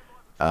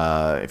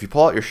 if you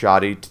pull out your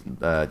shotty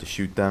to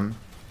shoot them,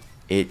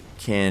 it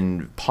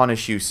can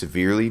punish you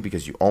severely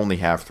because you only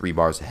have 3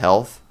 bars of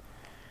health.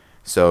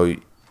 So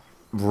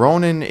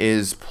Ronin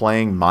is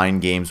playing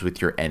mind games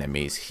with your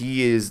enemies.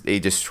 He is a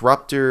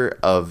disruptor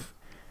of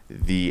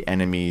the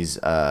enemy's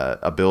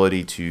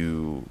ability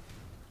to,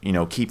 you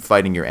know, keep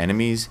fighting your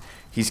enemies.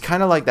 He's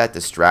kind of like that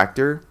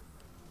distractor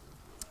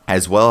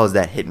as well as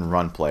that hit and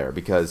run player,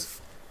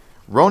 because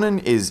Ronin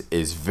is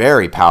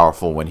very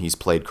powerful when he's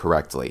played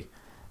correctly.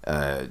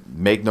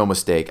 Make no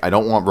mistake, I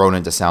don't want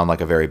Ronin to sound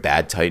like a very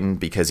bad Titan,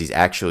 because he's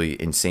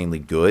actually insanely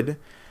good.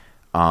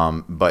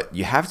 But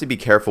you have to be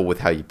careful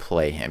with how you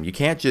play him. You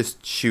can't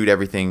just shoot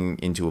everything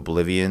into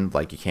oblivion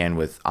like you can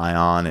with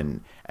Ion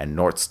and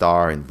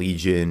Northstar and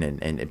Legion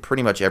and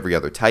pretty much every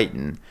other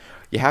Titan.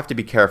 You have to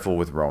be careful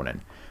with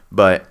Ronin.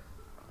 But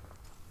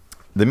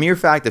the mere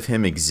fact of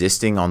him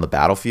existing on the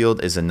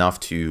battlefield is enough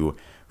to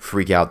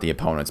freak out the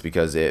opponents,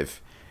 because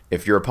if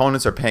your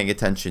opponents are paying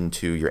attention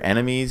to your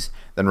enemies,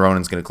 then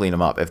Ronin's going to clean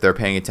them up. If they're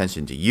paying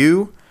attention to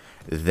you,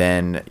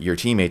 then your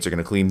teammates are going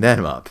to clean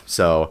them up.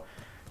 So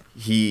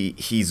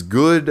he's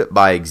good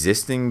by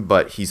existing,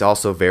 but he's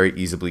also very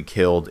easily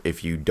killed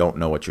if you don't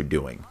know what you're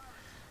doing.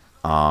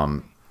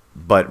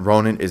 But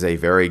Ronin is a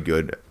very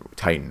good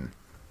Titan.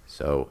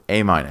 So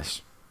A-.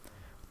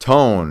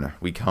 Tone,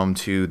 we come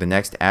to the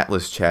next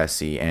Atlas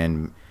chassis,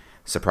 and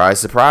surprise,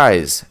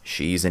 surprise,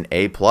 she's an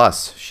A+.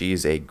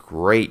 She's a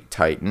great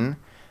Titan.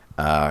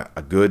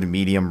 A good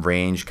medium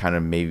range, kind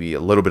of maybe a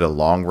little bit of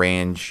long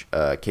range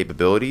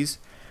capabilities.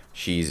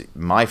 She's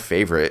my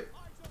favorite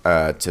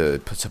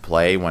to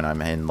play when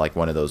I'm in like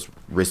one of those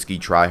risky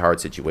try hard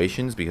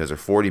situations, because her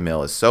 40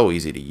 mil is so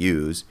easy to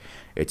use.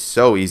 It's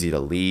so easy to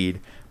lead.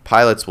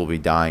 Pilots will be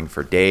dying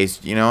for days.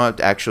 You know,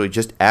 actually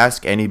just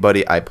ask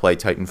anybody I play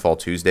Titanfall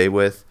Tuesday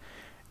with,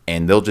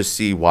 and they'll just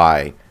see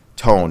why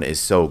Tone is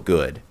so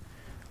good.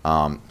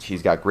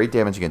 She's got great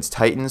damage against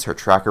Titans. Her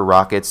tracker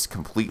rockets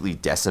completely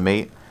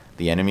decimate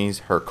the enemies.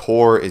 Her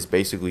core is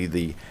basically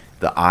the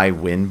I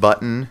win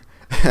button.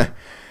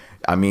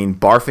 I mean,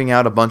 barfing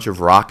out a bunch of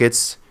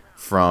rockets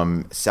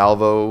from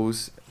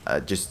salvos,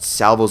 just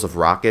salvos of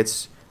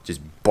rockets,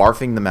 just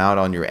barfing them out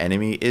on your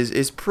enemy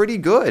is pretty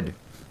good.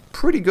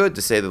 Pretty good,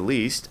 to say the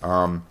least.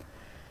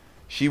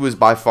 She was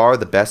by far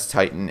the best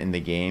Titan in the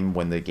game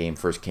when the game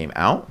first came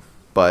out,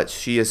 but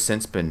she has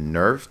since been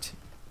nerfed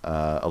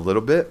a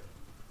little bit,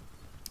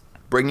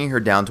 bringing her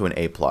down to an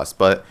A+,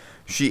 but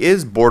she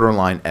is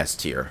borderline S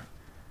tier.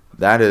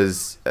 That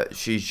is,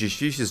 she's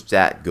just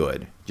that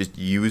good. Just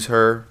use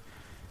her.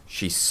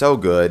 She's so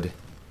good.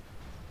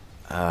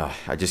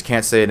 I just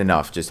can't say it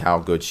enough, just how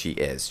good she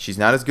is. She's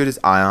not as good as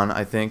Ion,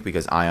 I think,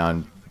 because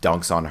Ion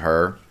dunks on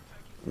her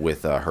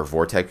with her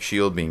Vortex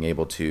shield, being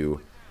able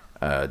to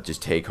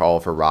just take all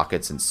of her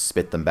rockets and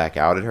spit them back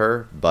out at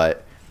her.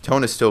 But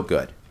Tone is still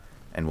good,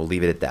 and we'll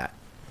leave it at that.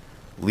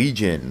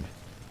 Legion.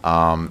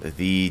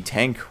 The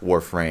tank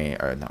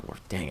Warframe, or not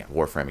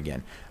Warframe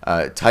again.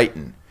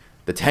 Titan.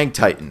 The tank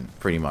Titan,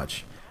 pretty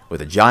much.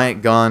 With a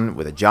giant gun,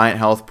 with a giant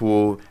health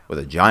pool, with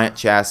a giant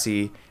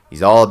chassis.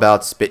 He's all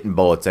about spitting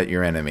bullets at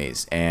your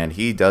enemies, and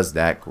he does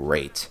that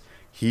great.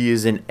 He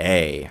is an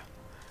A.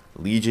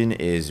 Legion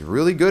is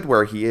really good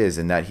where he is,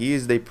 in that he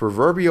is the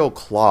proverbial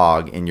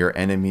clog in your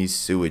enemy's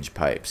sewage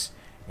pipes.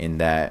 In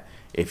that,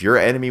 if your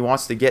enemy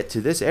wants to get to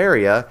this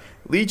area,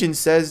 Legion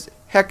says,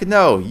 heck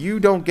no, you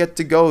don't get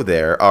to go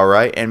there,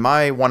 alright? And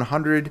my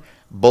 100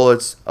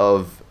 bullets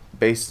of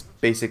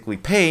basically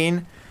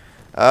pain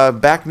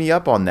back me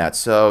up on that.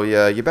 So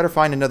yeah, you better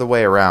find another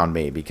way around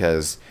me,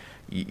 because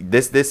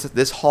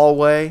this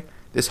hallway,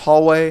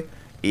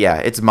 yeah,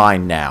 it's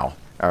mine now,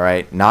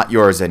 alright? Not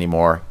yours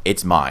anymore,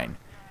 it's mine.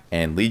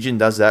 And Legion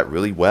does that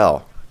really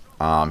well.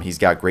 He's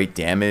got great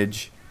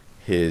damage.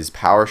 His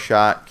power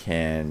shot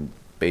can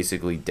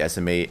basically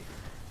decimate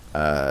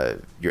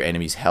your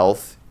enemy's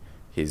health.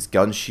 His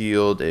gun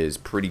shield is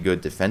pretty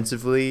good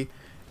defensively,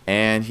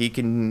 and he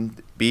can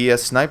be a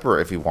sniper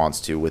if he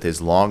wants to with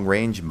his long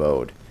range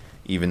mode,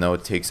 even though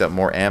it takes up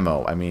more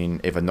ammo. I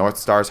mean, if a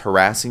Northstar is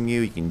harassing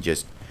you, you can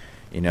just,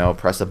 you know,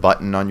 press a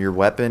button on your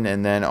weapon,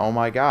 and then, oh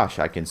my gosh,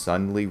 I can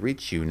suddenly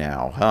reach you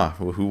now. Huh,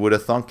 who would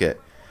have thunk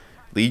it?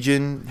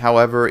 Legion,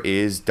 however,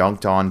 is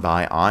dunked on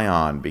by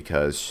Ion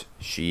because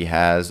she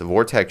has a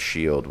Vortex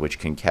shield, which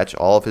can catch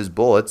all of his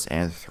bullets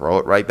and throw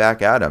it right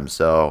back at him.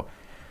 So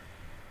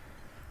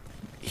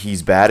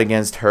he's bad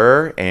against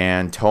her,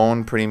 and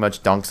Tone pretty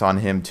much dunks on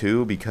him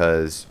too,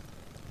 because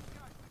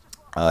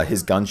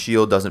his gun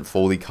shield doesn't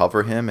fully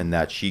cover him, and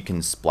that she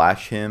can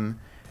splash him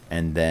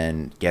and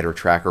then get her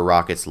tracker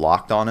rockets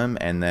locked on him,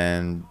 and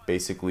then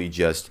basically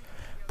just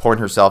point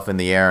herself in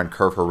the air and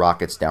curve her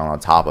rockets down on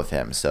top of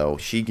him. So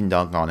she can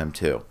dunk on him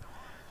too.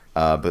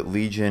 But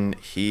Legion,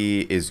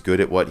 he is good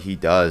at what he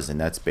does, and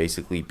that's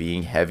basically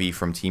being heavy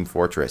from Team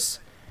Fortress.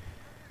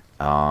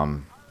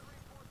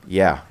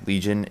 Yeah,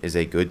 Legion is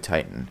a good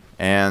Titan.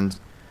 And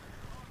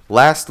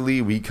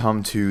lastly, we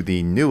come to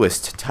the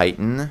newest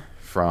Titan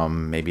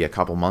from maybe a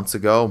couple months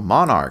ago,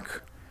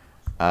 Monarch.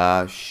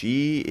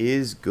 She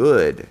is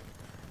good.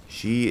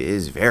 She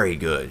is very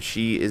good.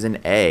 She is an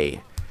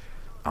A.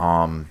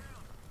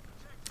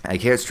 I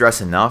can't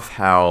stress enough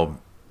how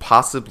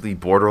possibly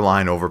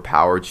borderline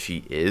overpowered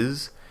she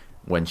is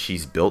when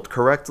she's built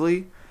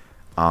correctly.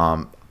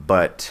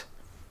 But,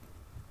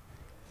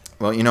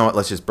 well, you know what?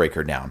 Let's just break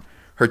her down.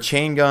 Her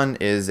chain gun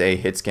is a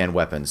hit scan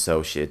weapon,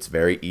 so it's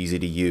very easy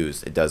to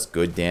use. It does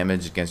good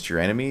damage against your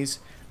enemies.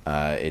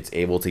 It's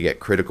able to get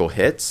critical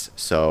hits,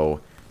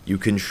 so you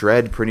can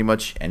shred pretty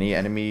much any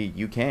enemy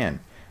you can.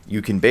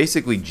 You can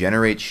basically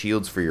generate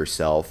shields for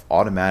yourself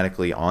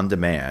automatically on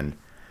demand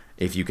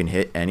if you can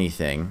hit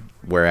anything,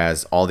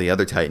 whereas all the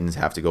other Titans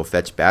have to go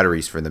fetch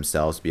batteries for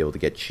themselves to be able to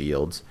get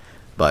shields.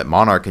 But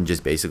Monarch can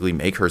just basically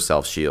make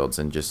herself shields,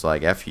 and just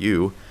like, F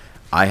you,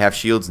 I have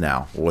shields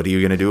now. What are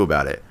you going to do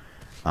about it?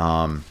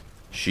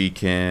 She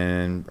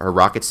can, her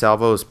rocket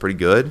salvo is pretty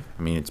good.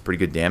 I mean, it's pretty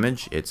good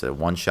damage. It's a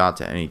one shot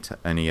to any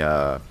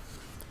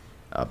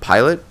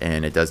pilot,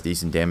 and it does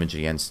decent damage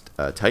against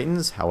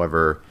Titans.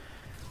 However,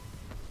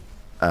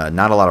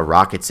 not a lot of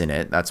rockets in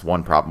it. That's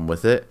one problem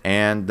with it.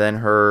 And then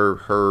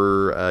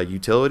her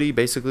utility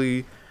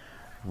basically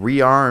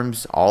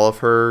rearms all of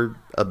her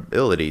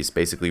abilities,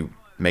 basically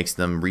makes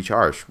them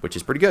recharge, which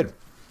is pretty good.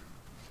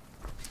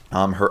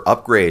 Her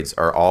upgrades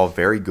are all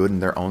very good in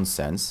their own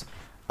sense.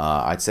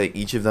 I'd say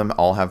each of them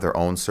all have their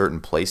own certain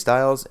play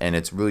styles, and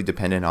it's really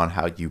dependent on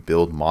how you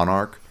build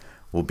Monarch.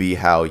 Will be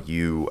how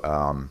you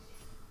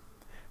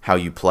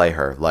play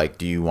her. Like,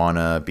 do you want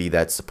to be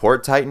that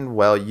support Titan?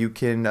 Well, you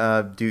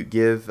can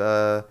give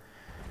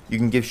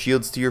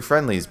shields to your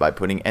friendlies by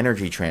putting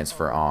energy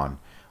transfer on.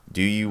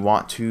 Do you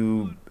want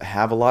to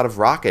have a lot of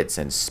rockets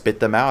and spit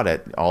them out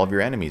at all of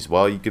your enemies?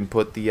 Well, you can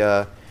put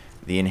the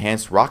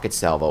enhanced rocket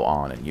salvo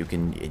on, and you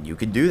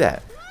can do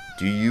that.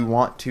 Do you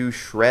want to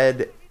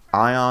shred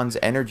Ion's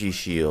energy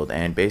shield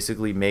and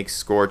basically make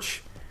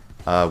Scorch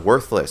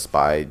worthless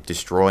by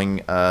destroying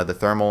the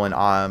thermal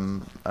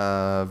and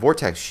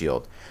vortex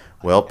shield.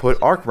 Well,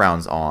 put arc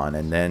rounds on,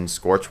 and then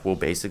Scorch will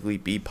basically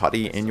be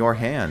putty in your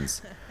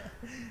hands.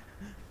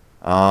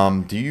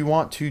 Do you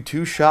want to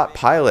two-shot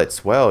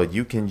pilots? Well,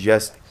 you can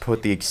just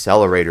put the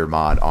accelerator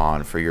mod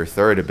on for your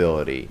third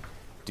ability.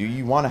 Do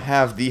you want to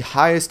have the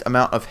highest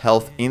amount of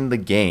health in the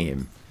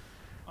game?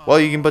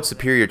 Well, you can put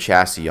superior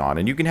chassis on,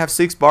 and you can have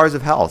 6 bars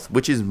of health,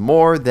 which is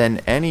more than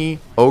any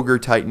Ogre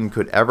Titan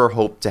could ever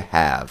hope to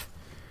have.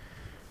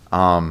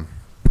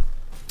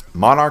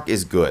 Monarch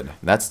is good.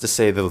 That's to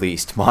say the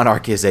least.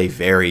 Monarch is a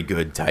very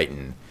good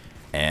Titan,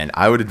 and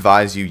I would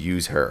advise you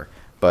use her.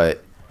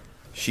 But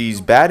she's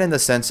bad in the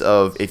sense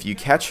of if you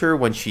catch her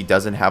when she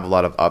doesn't have a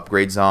lot of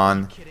upgrades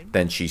on,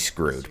 then she's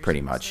screwed,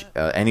 pretty much.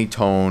 Any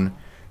tone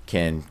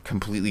can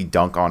completely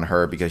dunk on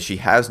her because she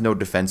has no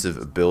defensive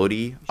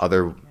ability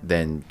other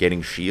than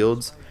getting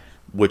shields,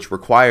 which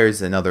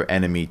requires another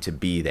enemy to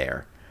be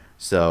there.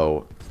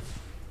 So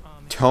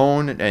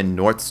Tone and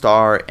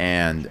Northstar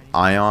and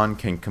Ion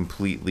can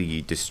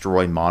completely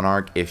destroy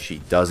Monarch if she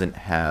doesn't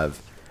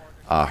have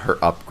her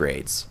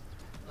upgrades.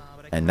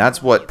 And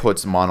that's what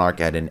puts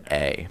Monarch at an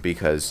A,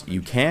 because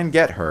you can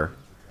get her,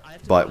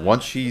 but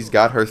once she's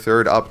got her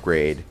 3rd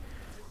upgrade,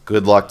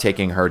 good luck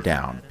taking her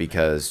down,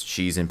 because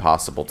she's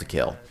impossible to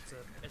kill.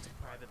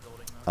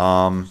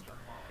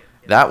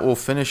 That will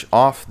finish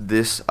off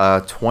this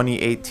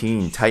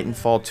 2018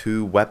 Titanfall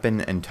 2 Weapon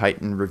and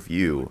Titan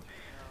review.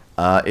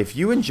 If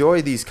you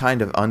enjoy these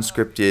kind of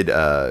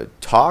unscripted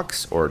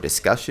talks or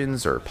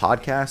discussions or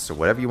podcasts or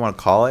whatever you want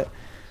to call it,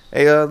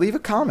 hey, leave a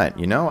comment.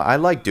 You know, I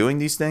like doing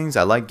these things.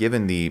 I like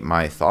giving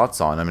my thoughts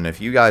on them. And if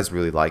you guys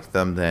really like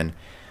them, then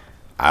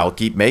I'll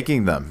keep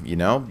making them. You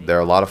know, they're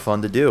a lot of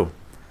fun to do.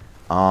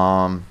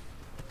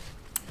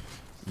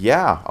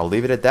 Yeah, I'll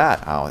leave it at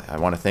that. I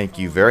want to thank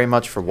you very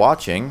much for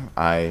watching.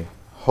 I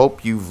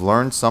hope you've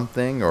learned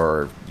something,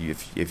 or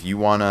if you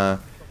wanna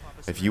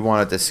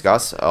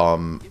discuss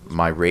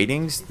my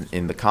ratings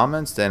in the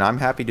comments, then I'm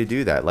happy to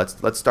do that.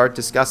 Let's start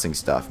discussing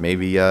stuff.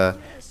 Maybe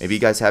you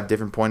guys have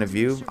different point of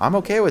view. I'm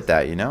okay with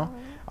that, you know.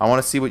 I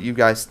want to see what you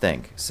guys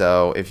think.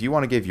 So if you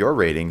want to give your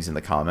ratings in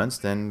the comments,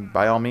 then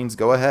by all means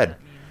go ahead.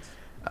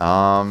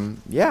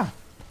 Yeah.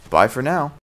 Bye for now.